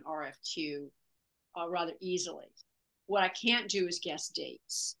into an RFQ rather easily. What I can't do is guess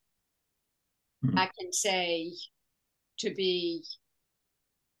dates. I can say to be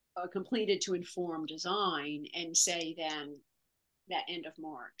completed to inform design and say then that end of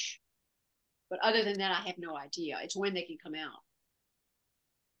March. But other than that, I have no idea. It's when they can come out.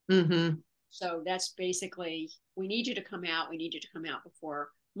 So that's basically, we need you to come out. We need you to come out before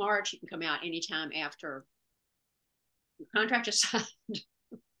March. You can come out anytime after the contract is signed.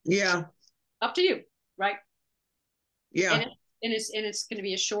 Yeah. Up to you, right? Yeah. And it's going to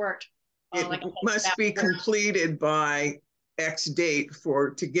be a short. It must be completed by X date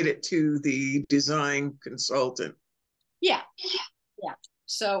to get it to the design consultant. Yeah.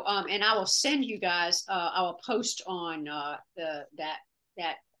 So and I will send you guys. I will post on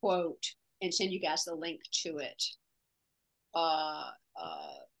that quote and send you guys the link to it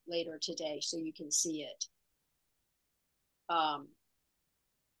later today so you can see it.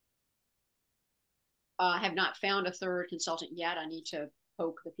 I have not found a third consultant yet. I need to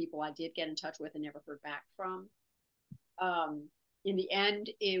poke the people I did get in touch with and never heard back from. In the end,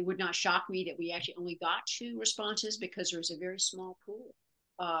 it would not shock me that we actually only got 2 responses because there's a very small pool.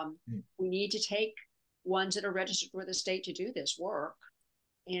 We need to take ones that are registered with the state to do this work.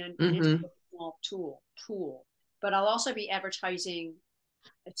 And it's a small pool. But I'll also be advertising,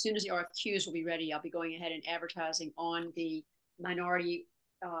 as soon as the RFQs will be ready, I'll be going ahead and advertising on the minority,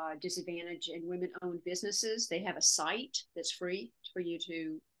 disadvantaged and women-owned businesses. They have a site that's free for you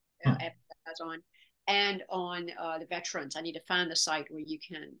to advertise on. And on the veterans, I need to find the site where you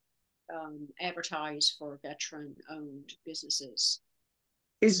can advertise for veteran-owned businesses.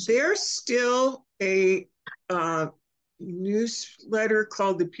 Is there still a newsletter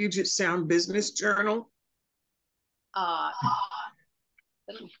called the Puget Sound Business Journal? I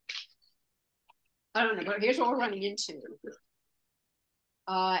don't know, but here's what we're running into.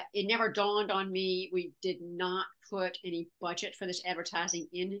 It never dawned on me. We did not put any budget for this advertising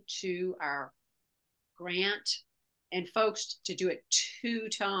into our grant. And folks, to do it 2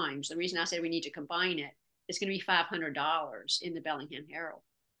 times, the reason I said we need to combine it, it's going to be $500 in the Bellingham Herald.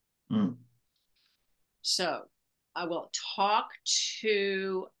 So I will talk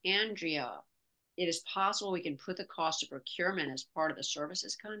to Andrea. It is possible we can put the cost of procurement as part of the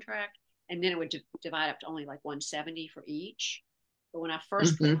services contract, and then it would divide up to only like $170 for each. But when I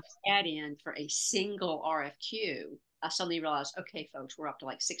first put that in for a single RFQ, I suddenly realized, okay, folks, we're up to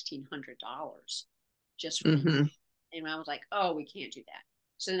like $1,600 just for and I was like, oh, we can't do that.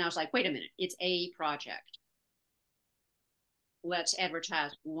 So then I was like, wait a minute, it's a project. Let's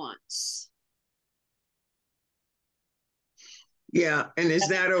advertise once. Yeah, and is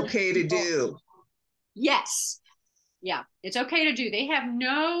that okay to do? Yes. Yeah, it's okay to do. They have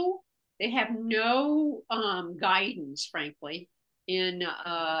no guidance, frankly, in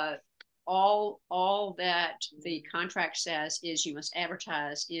all that the contract says is you must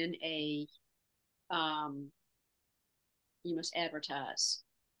advertise in a you must advertise.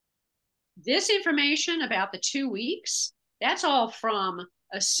 This information about the 2 weeks, that's all from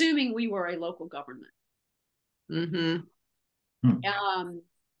assuming we were a local government.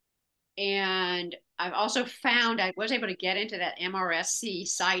 And I've also found I was able to get into that MRSC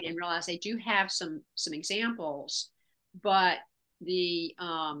site and realize they do have some examples, but the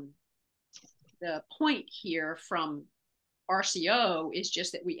point here from RCO is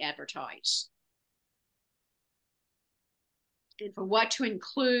just that we advertise. And for what to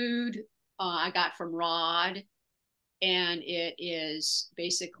include, I got from Rod, and it is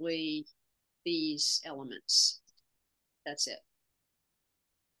basically these elements. That's it.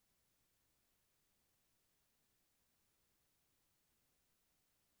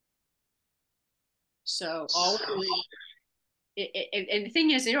 So all and the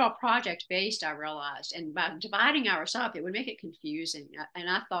thing is, they're all project based, I realized, and by dividing ours up, it would make it confusing. And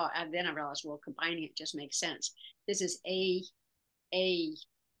I thought, and then I realized, well, combining it just makes sense. This is a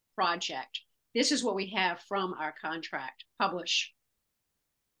project. This is what we have from our contract. Publish,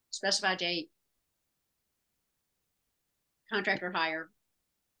 specify date, contractor hire.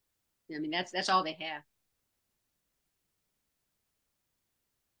 I mean, that's all they have.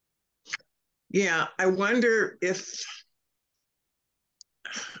 Yeah, I wonder if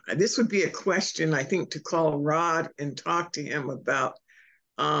this would be a question, I think, to call Rod and talk to him about,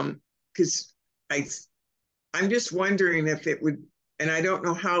 because I'm just wondering if it would, and I don't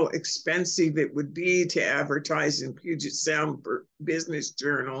know how expensive it would be to advertise in Puget Sound Business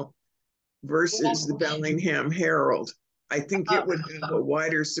Journal versus the Bellingham Herald. I think it would have a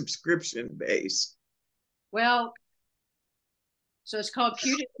wider subscription base. Well, so it's called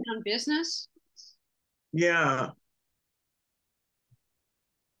Puget Sound Business? Yeah.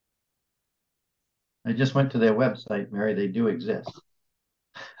 I just went to their website, Mary. They do exist.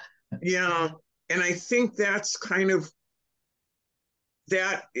 Yeah, and I think that's kind of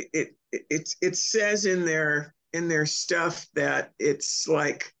that it says in their stuff that it's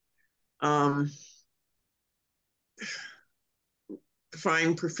like find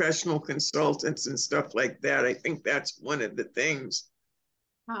professional consultants and stuff like that. I think that's one of the things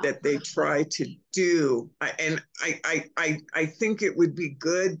that they try to do. I think it would be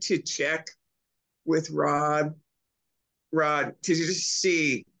good to check with Rod to just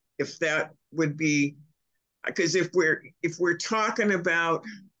see if that would be, because if we're talking about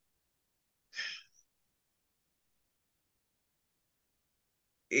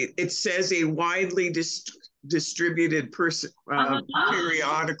it says a widely distributed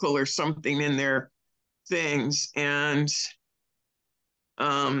periodical or something in their things, and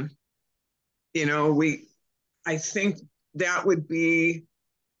you know, I think that would be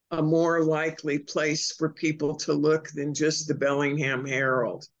a more likely place for people to look than just the Bellingham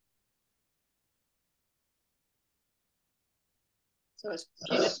Herald. So it's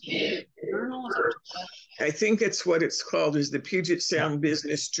Puget Journal? I think it's what it's called, is the Puget Sound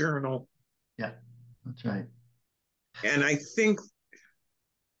Business Journal. Yeah, that's right. And I think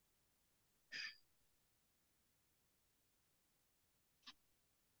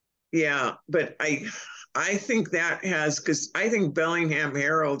yeah, but I think that has, because I think Bellingham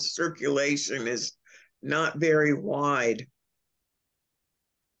Herald's circulation is not very wide.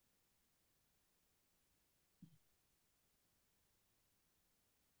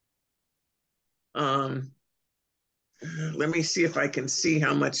 Let me see if I can see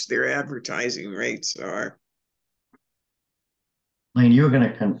how much their advertising rates are. Lane, you were going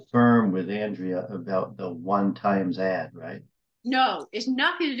to confirm with Andrea about the 1x ad, right? No, it's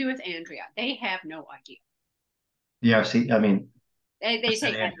nothing to do with Andrea. They have no idea. The RC, I mean, they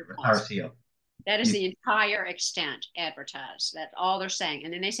say RCO. That is the entire extent, advertise. That's all they're saying.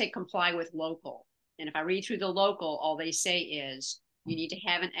 And then they say comply with local. And if I read through the local, all they say is you need to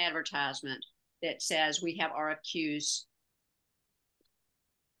have an advertisement that says we have RFQs.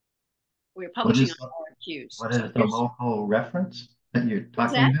 We're publishing on RFQs. What is the local reference that you're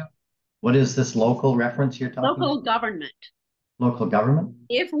talking about? What is this local reference you're talking about? Local government. Local government?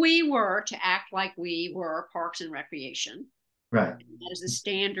 If we were to act like we were Parks and Recreation, right, that is the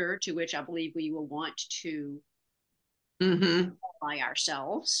standard to which I believe we will want to apply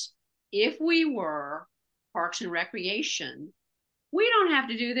ourselves. If we were Parks and Recreation, we don't have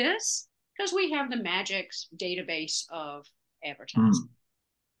to do this because we have the magic database of advertising.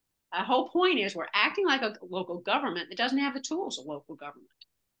 The whole point is we're acting like a local government that doesn't have the tools of local government.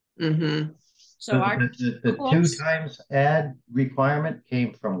 So the 2x ad requirement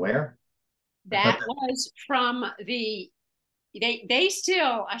came from where? That was from they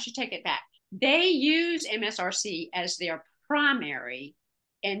still, I should take it back. They use MSRC as their primary,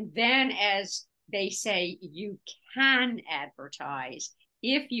 and then as they say, you can advertise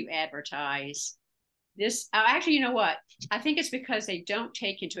if you advertise this. Actually, you know what? I think it's because they don't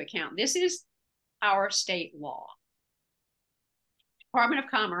take into account, this is our state law. Department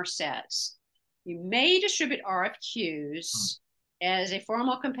of Commerce says you may distribute RFQs as a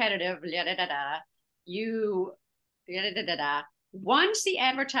formal competitive, once the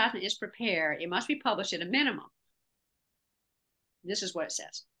advertisement is prepared, it must be published at a minimum. This is what it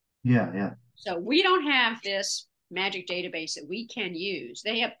says. Yeah, yeah. So we don't have this magic database that we can use.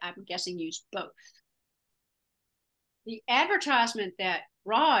 They have, I'm guessing, used both. The advertisement that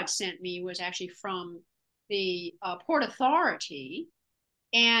Rod sent me was actually from the Port Authority,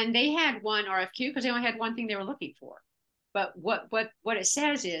 and they had one RFQ because they only had one thing they were looking for. But what it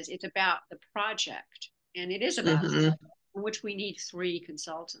says is it's about the project, and it is about in which we need 3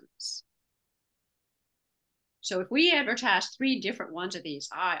 consultants. So if we advertise 3 different ones of these,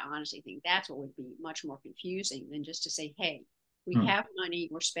 I honestly think that's what would be much more confusing than just to say, hey, we have money,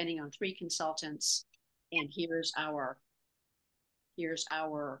 we're spending on 3 consultants, and here are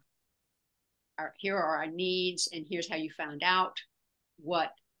our needs, and here's how you found out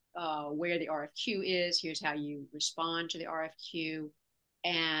what where the RFQ is, here's how you respond to the RFQ,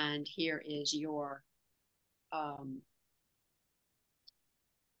 and here is your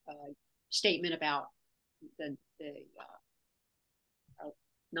statement about the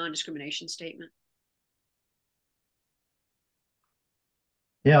non-discrimination statement.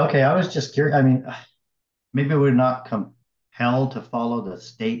 Yeah, okay. I was just curious. I mean, maybe we're not compelled to follow the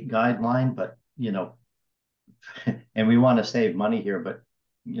state guideline, but and we want to save money here, but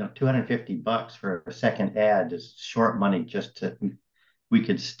 $250 for a second ad is short money. We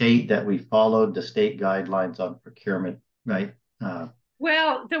could state that we followed the state guidelines on procurement, right?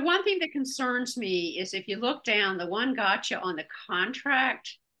 Well, the one thing that concerns me is if you look down, the one gotcha on the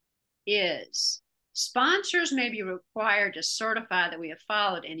contract is sponsors may be required to certify that we have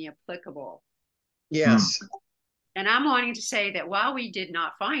followed any applicable. Yes. And I'm wanting to say that while we did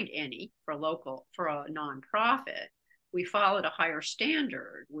not find any for a nonprofit, we followed a higher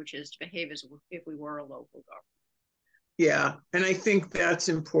standard, which is to behave as if we were a local government. Yeah, and I think that's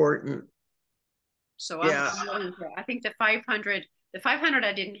important. So yeah. I think the 500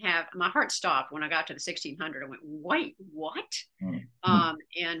 I didn't have, my heart stopped when I got to the 1600. I went, wait, what?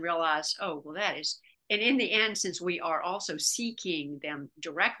 And realized, oh, well, that is, and in the end, since we are also seeking them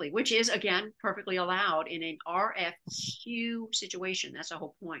directly, which is, again, perfectly allowed in an RFQ situation, that's the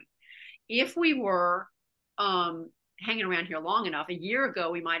whole point. If we were hanging around here long enough, a year ago,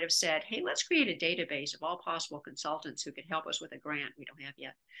 we might have said, hey, let's create a database of all possible consultants who could help us with a grant we don't have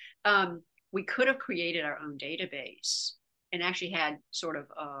yet. We could have created our own database and actually had sort of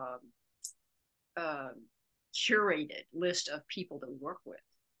a curated list of people that we work with.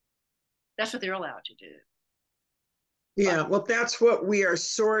 That's what they're allowed to do. Yeah, well, that's what we are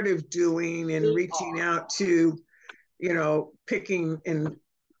sort of doing and reaching out to, picking and,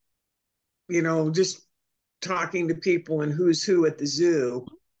 just talking to people and who's who at the zoo.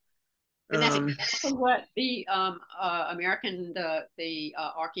 And that's exactly what the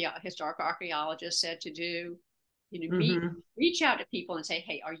historical archaeologist said to do. Reach out to people and say,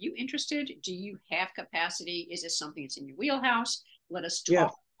 hey, are you interested? Do you have capacity? Is this something that's in your wheelhouse? Let us talk.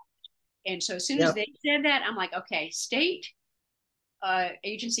 Yep. And so as soon as they said that, I'm like, okay, state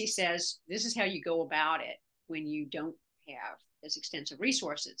agency says this is how you go about it when you don't have as extensive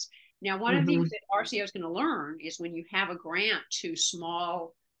resources. Now, one of the things that RCO is going to learn is when you have a grant to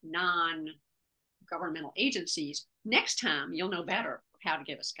small non-governmental agencies, next time you'll know better how to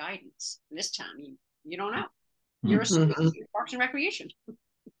give us guidance. This time you don't know. You're assuming Parks and Recreation.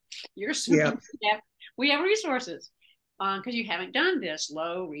 You're assuming we have resources because you haven't done this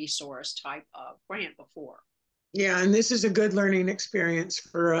low resource type of grant before. Yeah, and this is a good learning experience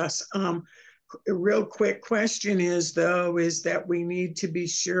for us. A real quick question is that we need to be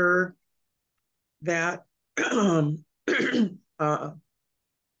sure that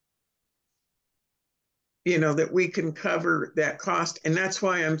that we can cover that cost. And that's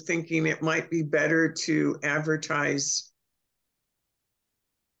why I'm thinking it might be better to advertise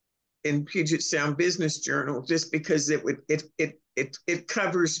in Puget Sound Business Journal, just because it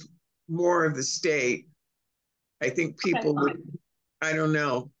covers more of the state. I think people would, I don't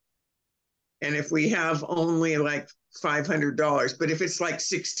know. And if we have only like $500, but if it's like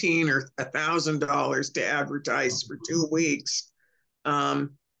 $16 or $1,000 to advertise for 2 weeks, I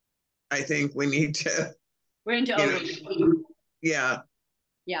think we need to. We're into Yeah.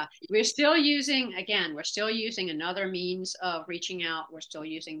 We're still using another means of reaching out. We're still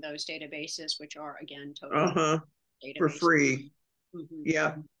using those databases, which are again totally for free.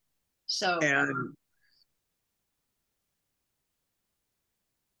 Yeah. So and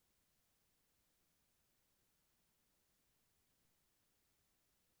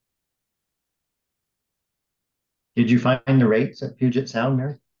did you find the rates at Puget Sound,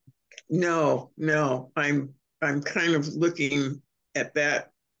 Mary? No. I'm kind of looking at that.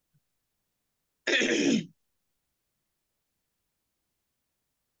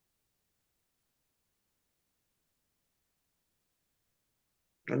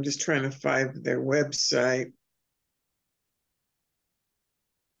 I'm just trying to find their website.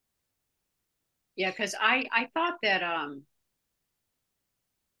 Yeah, because I thought that I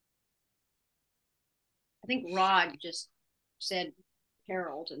think Rod just said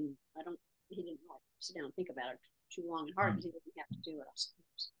Herald, and he didn't like sit down and think about it too long and hard because he didn't have to do it, I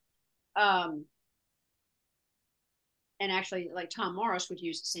suppose. And actually, like Tom Morris would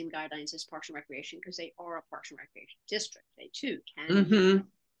use the same guidelines as Parks and Recreation because they are a Parks and Recreation district. They too can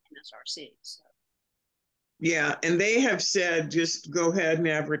MSRC. So. Yeah, and they have said just go ahead and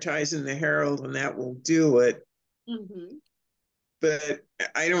advertise in the Herald, and that will do it. But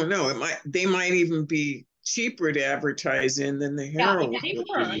I don't know. They might even be cheaper to advertise in than the Herald. Yeah, if they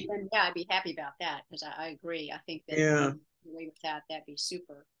were, then yeah, I'd be happy about that because I agree. I think that away with that, that'd be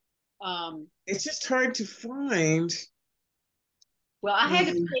super. It's just hard to find. Well, I had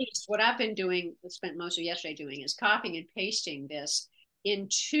to paste what I've been doing, spent most of yesterday doing, is copying and pasting this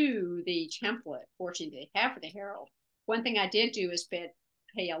into the template, fortunately, they have for the Herald. One thing I did do is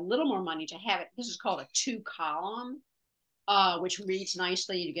pay a little more money to have it. This is called a 2-column, which reads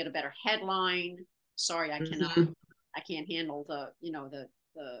nicely. You get a better headline. Sorry, I cannot. I can't handle the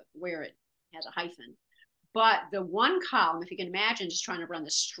where it has a hyphen. But the 1 column, if you can imagine, just trying to run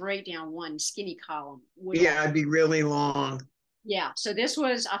the straight down one skinny column. It'd be really long. Yeah. So this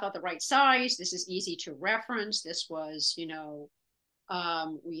was, I thought, the right size. This is easy to reference. This was, we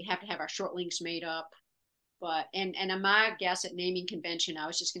have to have our short links made up. But, and in my guess at naming convention, I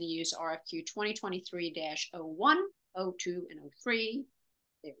was just going to use RFQ 2023-01, 02, and 03.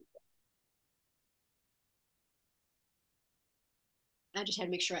 There we go. I just had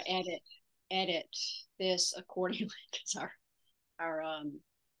to make sure I edit this accordingly because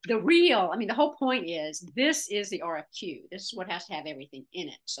the whole point is this is the RFQ. This is what has to have everything in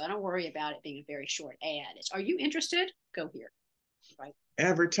it. So I don't worry about it being a very short ad. Are you interested? Go here. Right.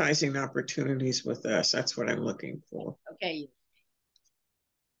 Advertising opportunities with us. That's what I'm looking for. Okay.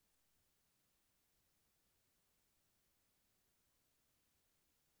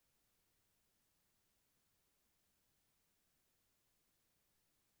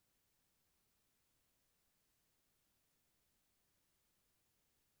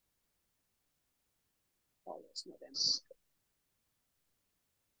 November.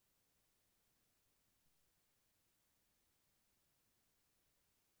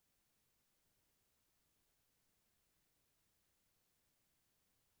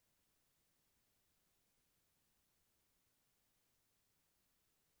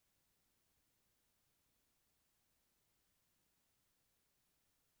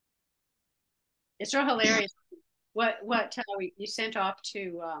 It's so hilarious. What you sent off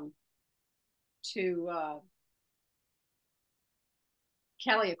to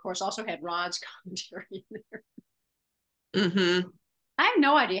Kelly, of course, also had Rod's commentary in there. I have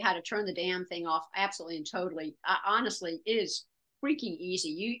no idea how to turn the damn thing off absolutely and totally. Honestly, it is freaking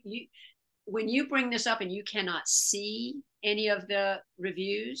easy. You when you bring this up and you cannot see any of the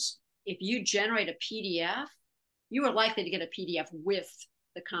reviews, if you generate a PDF, you are likely to get a PDF with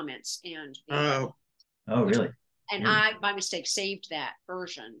the comments and really? And I by mistake saved that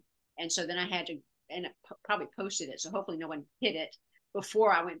version, and so then I had to probably posted it, so hopefully no one hit it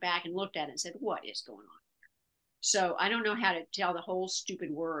before I went back and looked at it and said, what is going on? So I don't know how to tell the whole stupid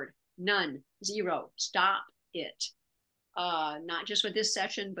word. None, 0, stop it. Not just with this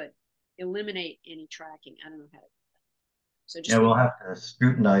session, but eliminate any tracking. I don't know how to do that. So just we'll have to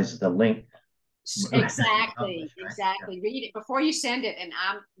scrutinize the link. Exactly. Yeah. Read it before you send it. And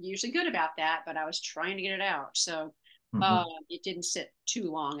I'm usually good about that, but I was trying to get it out. So it didn't sit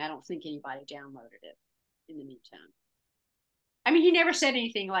too long. I don't think anybody downloaded it in the meantime. I mean, he never said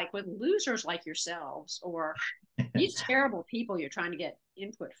anything like with losers like yourselves or these terrible people you're trying to get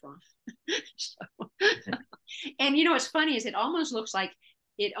input from. And what's funny is it almost looks like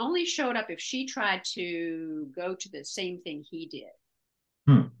it only showed up if she tried to go to the same thing he did.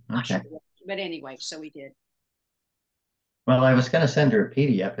 Okay. Sure. But anyway, so we did. Well, I was going to send her a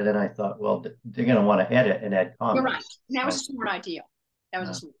PDF, and then I thought, well, they're going to want to edit and add comments. You're right. That was a smart idea.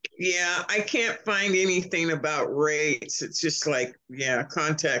 Yeah, I can't find anything about rates. It's just like,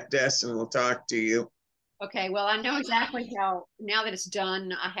 contact us and we'll talk to you. Okay, well, I know exactly how, now that it's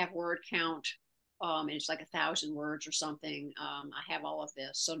done, I have word count. And it's like 1,000 words or something. I have all of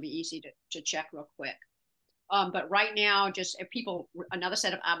this, so it'll be easy to check real quick. But right now, just if people, another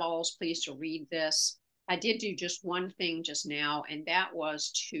set of eyeballs, please to read this. I did do just one thing just now, and that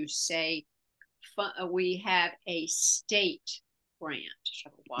was to say we have a state grant.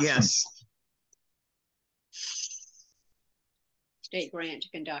 Yes. State grant to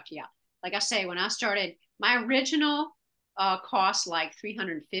conduct. Yeah. Like I say, when I started, my original cost like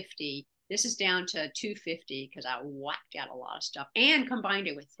 $350. This is down to $250 because I whacked out a lot of stuff and combined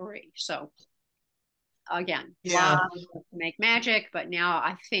it with 3. So again, Yeah, make magic, but now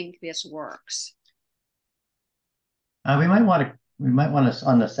I think this works. We might want to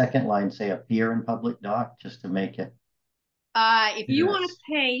on the second line say appear in public doc just to make it. If you want to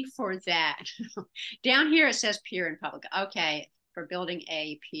pay for that, down here it says peer in public. Okay, for building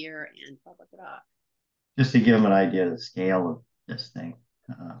a peer in public doc. Just to give them an idea of the scale of this thing.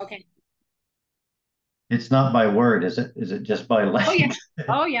 Okay. It's not by word, is it? Is it just by length? Oh yeah.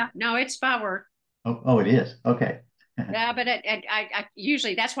 Oh yeah. No, it's by word. Oh, it is. Okay. Yeah, but I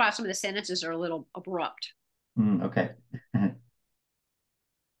usually that's why some of the sentences are a little abrupt. Okay.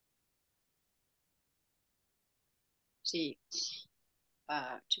 See,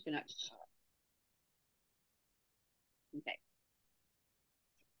 to connect. Okay.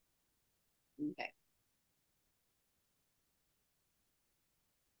 Okay.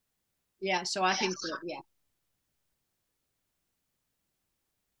 Yeah, so I think that, yeah.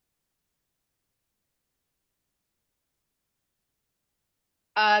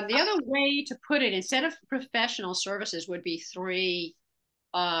 The other way to put it, instead of professional services, would be three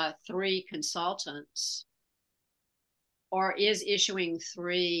consultants, or is issuing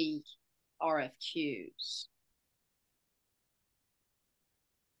 3 RFQs.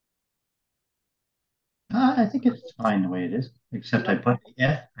 I think it's fine the way it is, except I put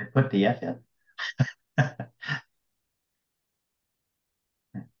the F in.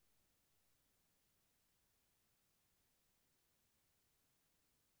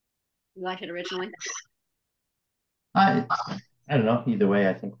 You liked it originally? I don't know. Either way,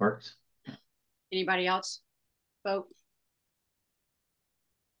 I think works. Anybody else vote?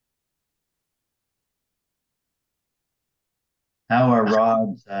 How are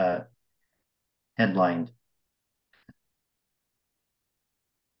Rod's headlined?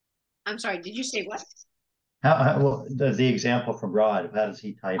 I'm sorry, did you say what? Well, the example from Rod, how does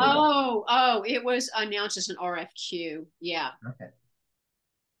he title it? It was announced as an RFQ. Yeah. Okay.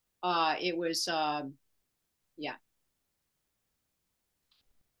 It was yeah.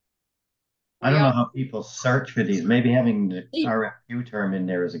 I don't know how people search for these. Maybe having the RFQ term in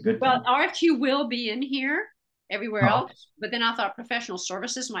there is a good thing. Well, RFQ will be in here everywhere else, but then I thought professional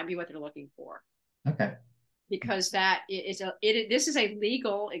services might be what they're looking for. Okay. Because that is this is a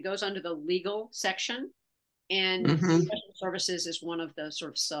legal, it goes under the legal section, and professional services is one of the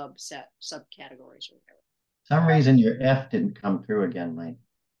sort of subcategories or whatever. For some reason your F didn't come through again, Lane.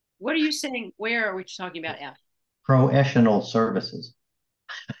 What are you saying? Where are we talking about F? Professional services.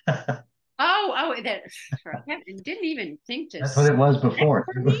 that I didn't even think to. That's what it was before.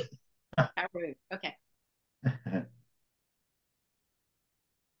 Okay. Okay.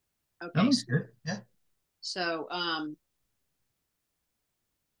 Good. Yeah. So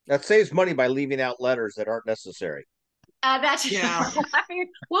that saves money by leaving out letters that aren't necessary. That's I figured,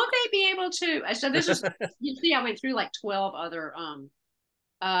 won't they be able to? So this is you see, I went through like 12 other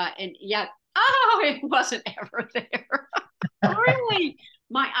and yeah, it wasn't ever there. Really,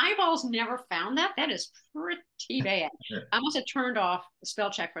 my eyeballs never found that. That is pretty bad. I must have turned off the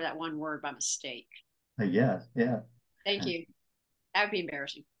spell check for that one word by mistake. Yeah. Thank you. That would be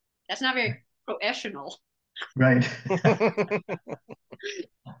embarrassing. That's not very professional. Right.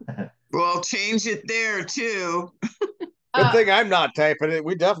 Well, change it there too. Good thing I'm not typing it.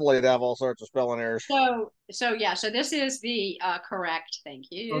 We definitely have all sorts of spelling errors. So yeah. So this is the correct. Thank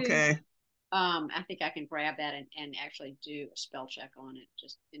you. Okay. I think I can grab that and actually do a spell check on it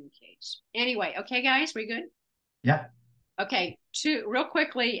just in case. Anyway, okay, guys, we good? Yeah. Okay. Real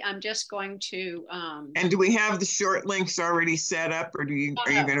quickly, I'm just going to. And do we have the short links already set up, or are you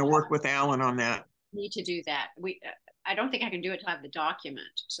going to work with Alan on that? Need to do that. I don't think I can do it till I have the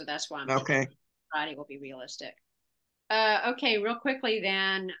document, so that's why I'm okay. Friday will be realistic. Okay, real quickly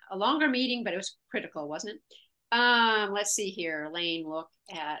then, a longer meeting, but it was critical, wasn't it? Let's see here. Lane, look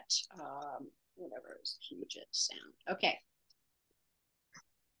at whatever is Puget Sound. Okay.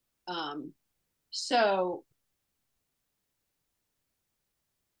 So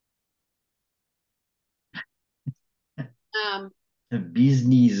the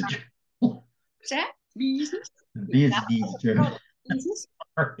business. What's that? Business? Business journal. Business?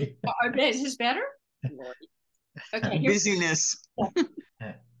 Is this better? Okay. Busyness.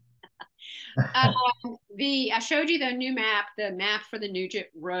 I showed you the new map, the map for the Nugent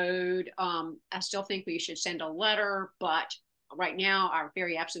Road. I still think we should send a letter, but right now our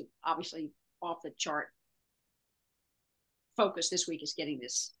very absolute, obviously off the chart focus this week is getting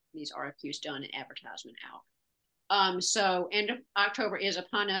these RFQs done and advertisement out. So end of October is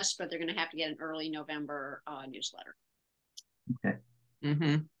upon us, but they're going to have to get an early November newsletter. Okay.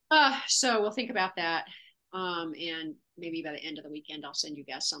 So we'll think about that. And maybe by the end of the weekend, I'll send you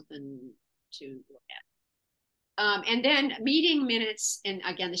guys something to look at. And then meeting minutes, and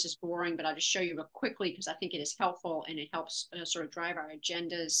again, this is boring, but I'll just show you real quickly because I think it is helpful and it helps sort of drive our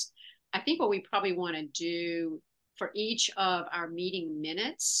agendas. I think what we probably want to do for each of our meeting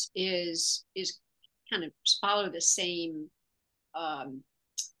minutes is kind of follow the same out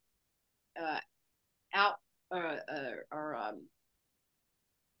or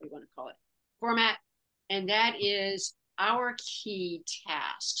what do you want to call it, format, and that is our key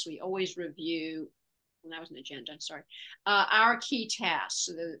tasks. We always review. Well, that was an agenda. Sorry, our key tasks.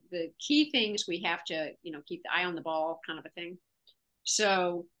 So the key things we have to keep the eye on the ball, kind of a thing.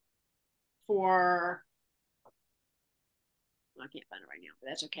 So for I can't find it right now, but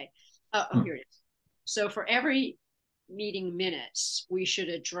that's okay. Oh, here it is. So for every meeting minutes, we should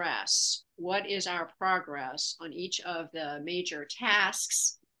address what is our progress on each of the major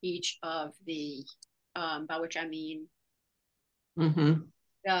tasks, each of the, by which I mean Mm-hmm.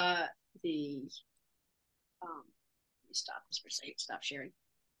 let me stop this for a second, stop sharing.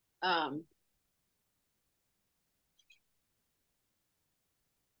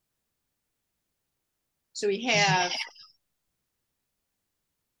 So we have,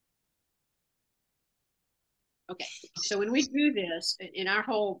 okay, so when we do this in our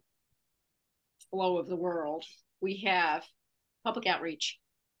whole flow of the world, we have public outreach,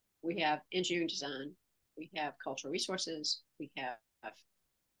 we have engineering design, we have cultural resources, we have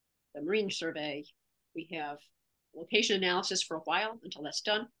the marine survey, we have location analysis for a while until that's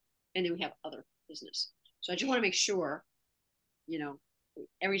done, and then we have other business. So I just want to make sure,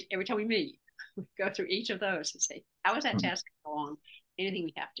 every time we meet, we go through each of those and say, how is that task along? Anything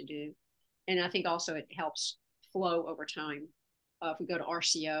we have to do. And I think also it helps flow over time. If we go to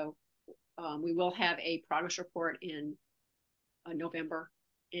RCO, we will have a progress report in November,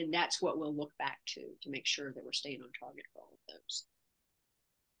 and that's what we'll look back to make sure that we're staying on target for all of those.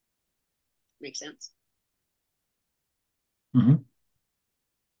 Make sense? Mm-hmm.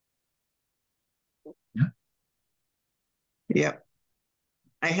 Yeah. Yep.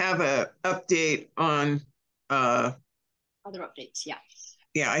 I have a update on other updates. Yeah.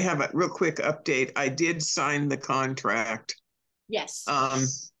 Yeah, I have a real quick update. I did sign the contract. Yes.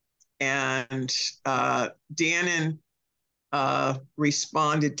 And Dannon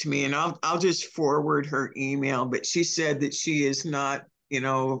responded to me, and I'll just forward her email, but she said that she is not,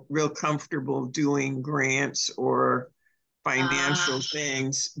 real comfortable doing grants or financial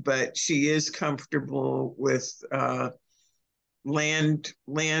things, but she is comfortable with land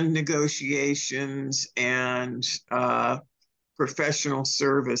negotiations and professional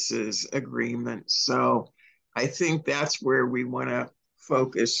services agreements. So I think that's where we want to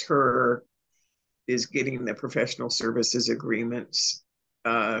focus her, is getting the professional services agreements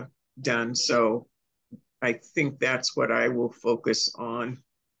done. So I think that's what I will focus on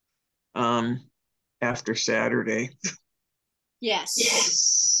after Saturday.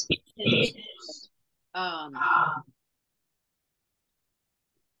 Yes.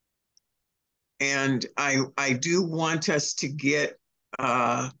 And I do want us to get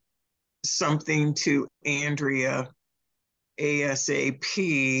something to Andrea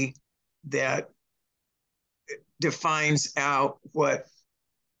ASAP that defines out what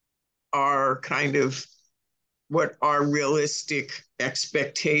our realistic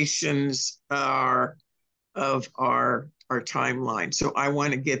expectations are of our timeline. So I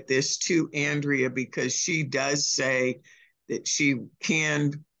want to get this to Andrea because she does say that she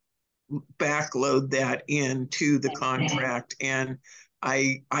can backload that into the contract. And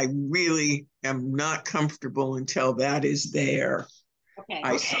I really am not comfortable until that is there. Okay.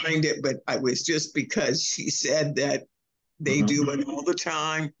 I signed it, but I was just because she said that they do it all the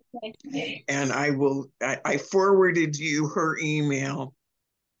time. Okay. And I forwarded you her email,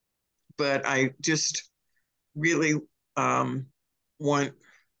 but I just really want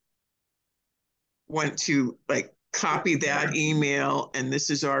to copy that email, and this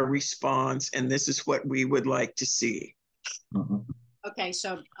is our response, and this is what we would like to see. Okay,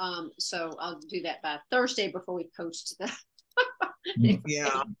 so I'll do that by Thursday before we post the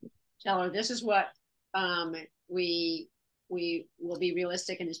yeah. Tell her this is what we will be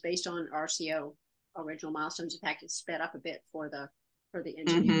realistic, and it's based on RCO original milestones. In fact, it's sped up a bit for the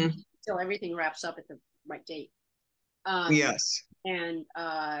engineer, so everything wraps up at the right date. Yes. And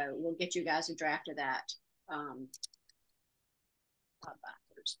we'll get you guys a draft of that by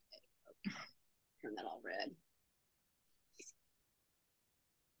Thursday. Okay. Turn that all red.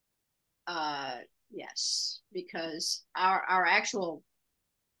 Yes, because our actual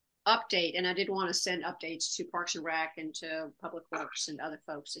update, and I did want to send updates to Parks and Rec and to Public Works and other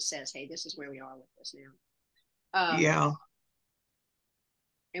folks that says, hey, this is where we are with this now. Yeah.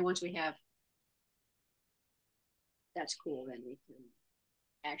 And once we have, that's cool, then we can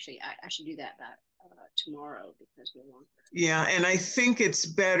actually, I should do that by tomorrow because we're longer. Yeah, and I think it's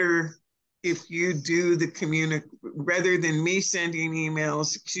better if you do the rather than me sending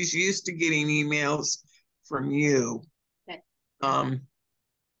emails. She's used to getting emails from you. Okay.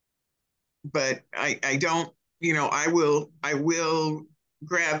 But I don't, I will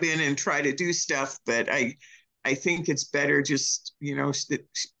grab in and try to do stuff, but I think it's better just,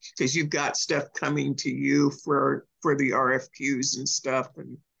 because you've got stuff coming to you for the RFQs and stuff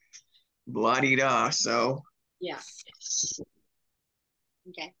and blah-de-da, so. Yeah.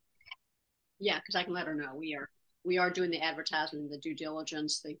 Okay. Yeah, because I can let her know we are doing the advertising, the due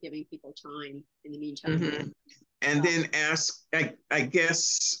diligence, the giving people time in the meantime. Mm-hmm. And then I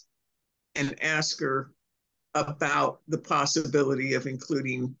guess, and ask her about the possibility of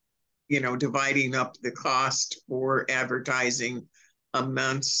including, dividing up the cost for advertising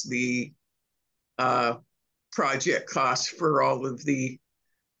amongst the project costs for all of the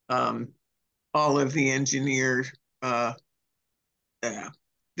engineer, the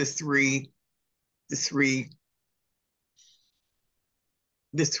three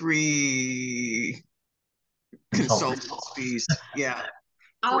consultants fees. Yeah.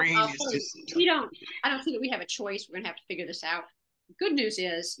 I don't think that we have a choice. We're going to have to figure this out. Good news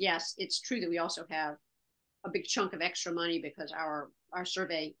is, yes, it's true that we also have a big chunk of extra money because our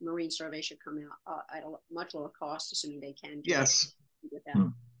marine survey should come out at a much lower cost, assuming they can. Yes. With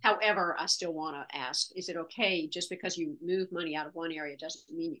that. However, I still want to ask, is it okay just because you move money out of one area doesn't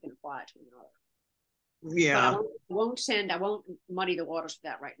mean you can apply it to another? Yeah. But I won't muddy the waters for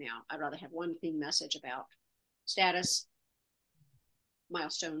that right now. I'd rather have one theme message about status,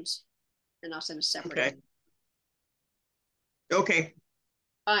 milestones, and I'll send a separate. Okay.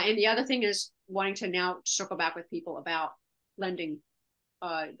 And the other thing is wanting to now circle back with people about lending,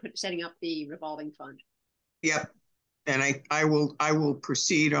 setting up the revolving fund. Yep. And I will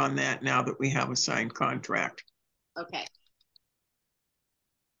proceed on that now that we have a signed contract. Okay.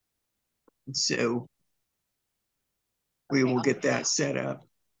 So we will get that set up.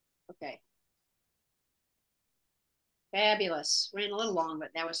 Okay. Fabulous. Ran a little long, but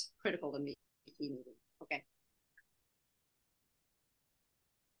that was critical to me. Okay.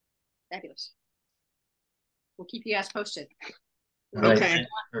 Fabulous. We'll keep you guys posted. Okay.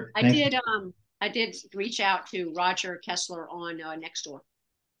 I did reach out to Roger Kessler on Nextdoor.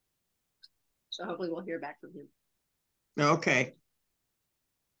 So hopefully we'll hear back from him. Okay.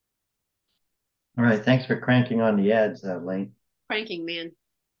 All right. Thanks for cranking on the ads, Lane. Cranking, man.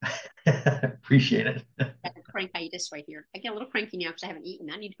 Appreciate it. I have a crankitis right here. I get a little cranky now because I haven't eaten.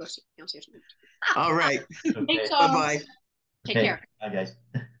 I need to go see downstairs. All right. Okay. Thanks all. Bye-bye. Take care. Bye, guys.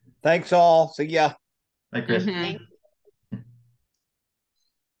 Thanks all. See ya. Bye, Chris. Mm-hmm.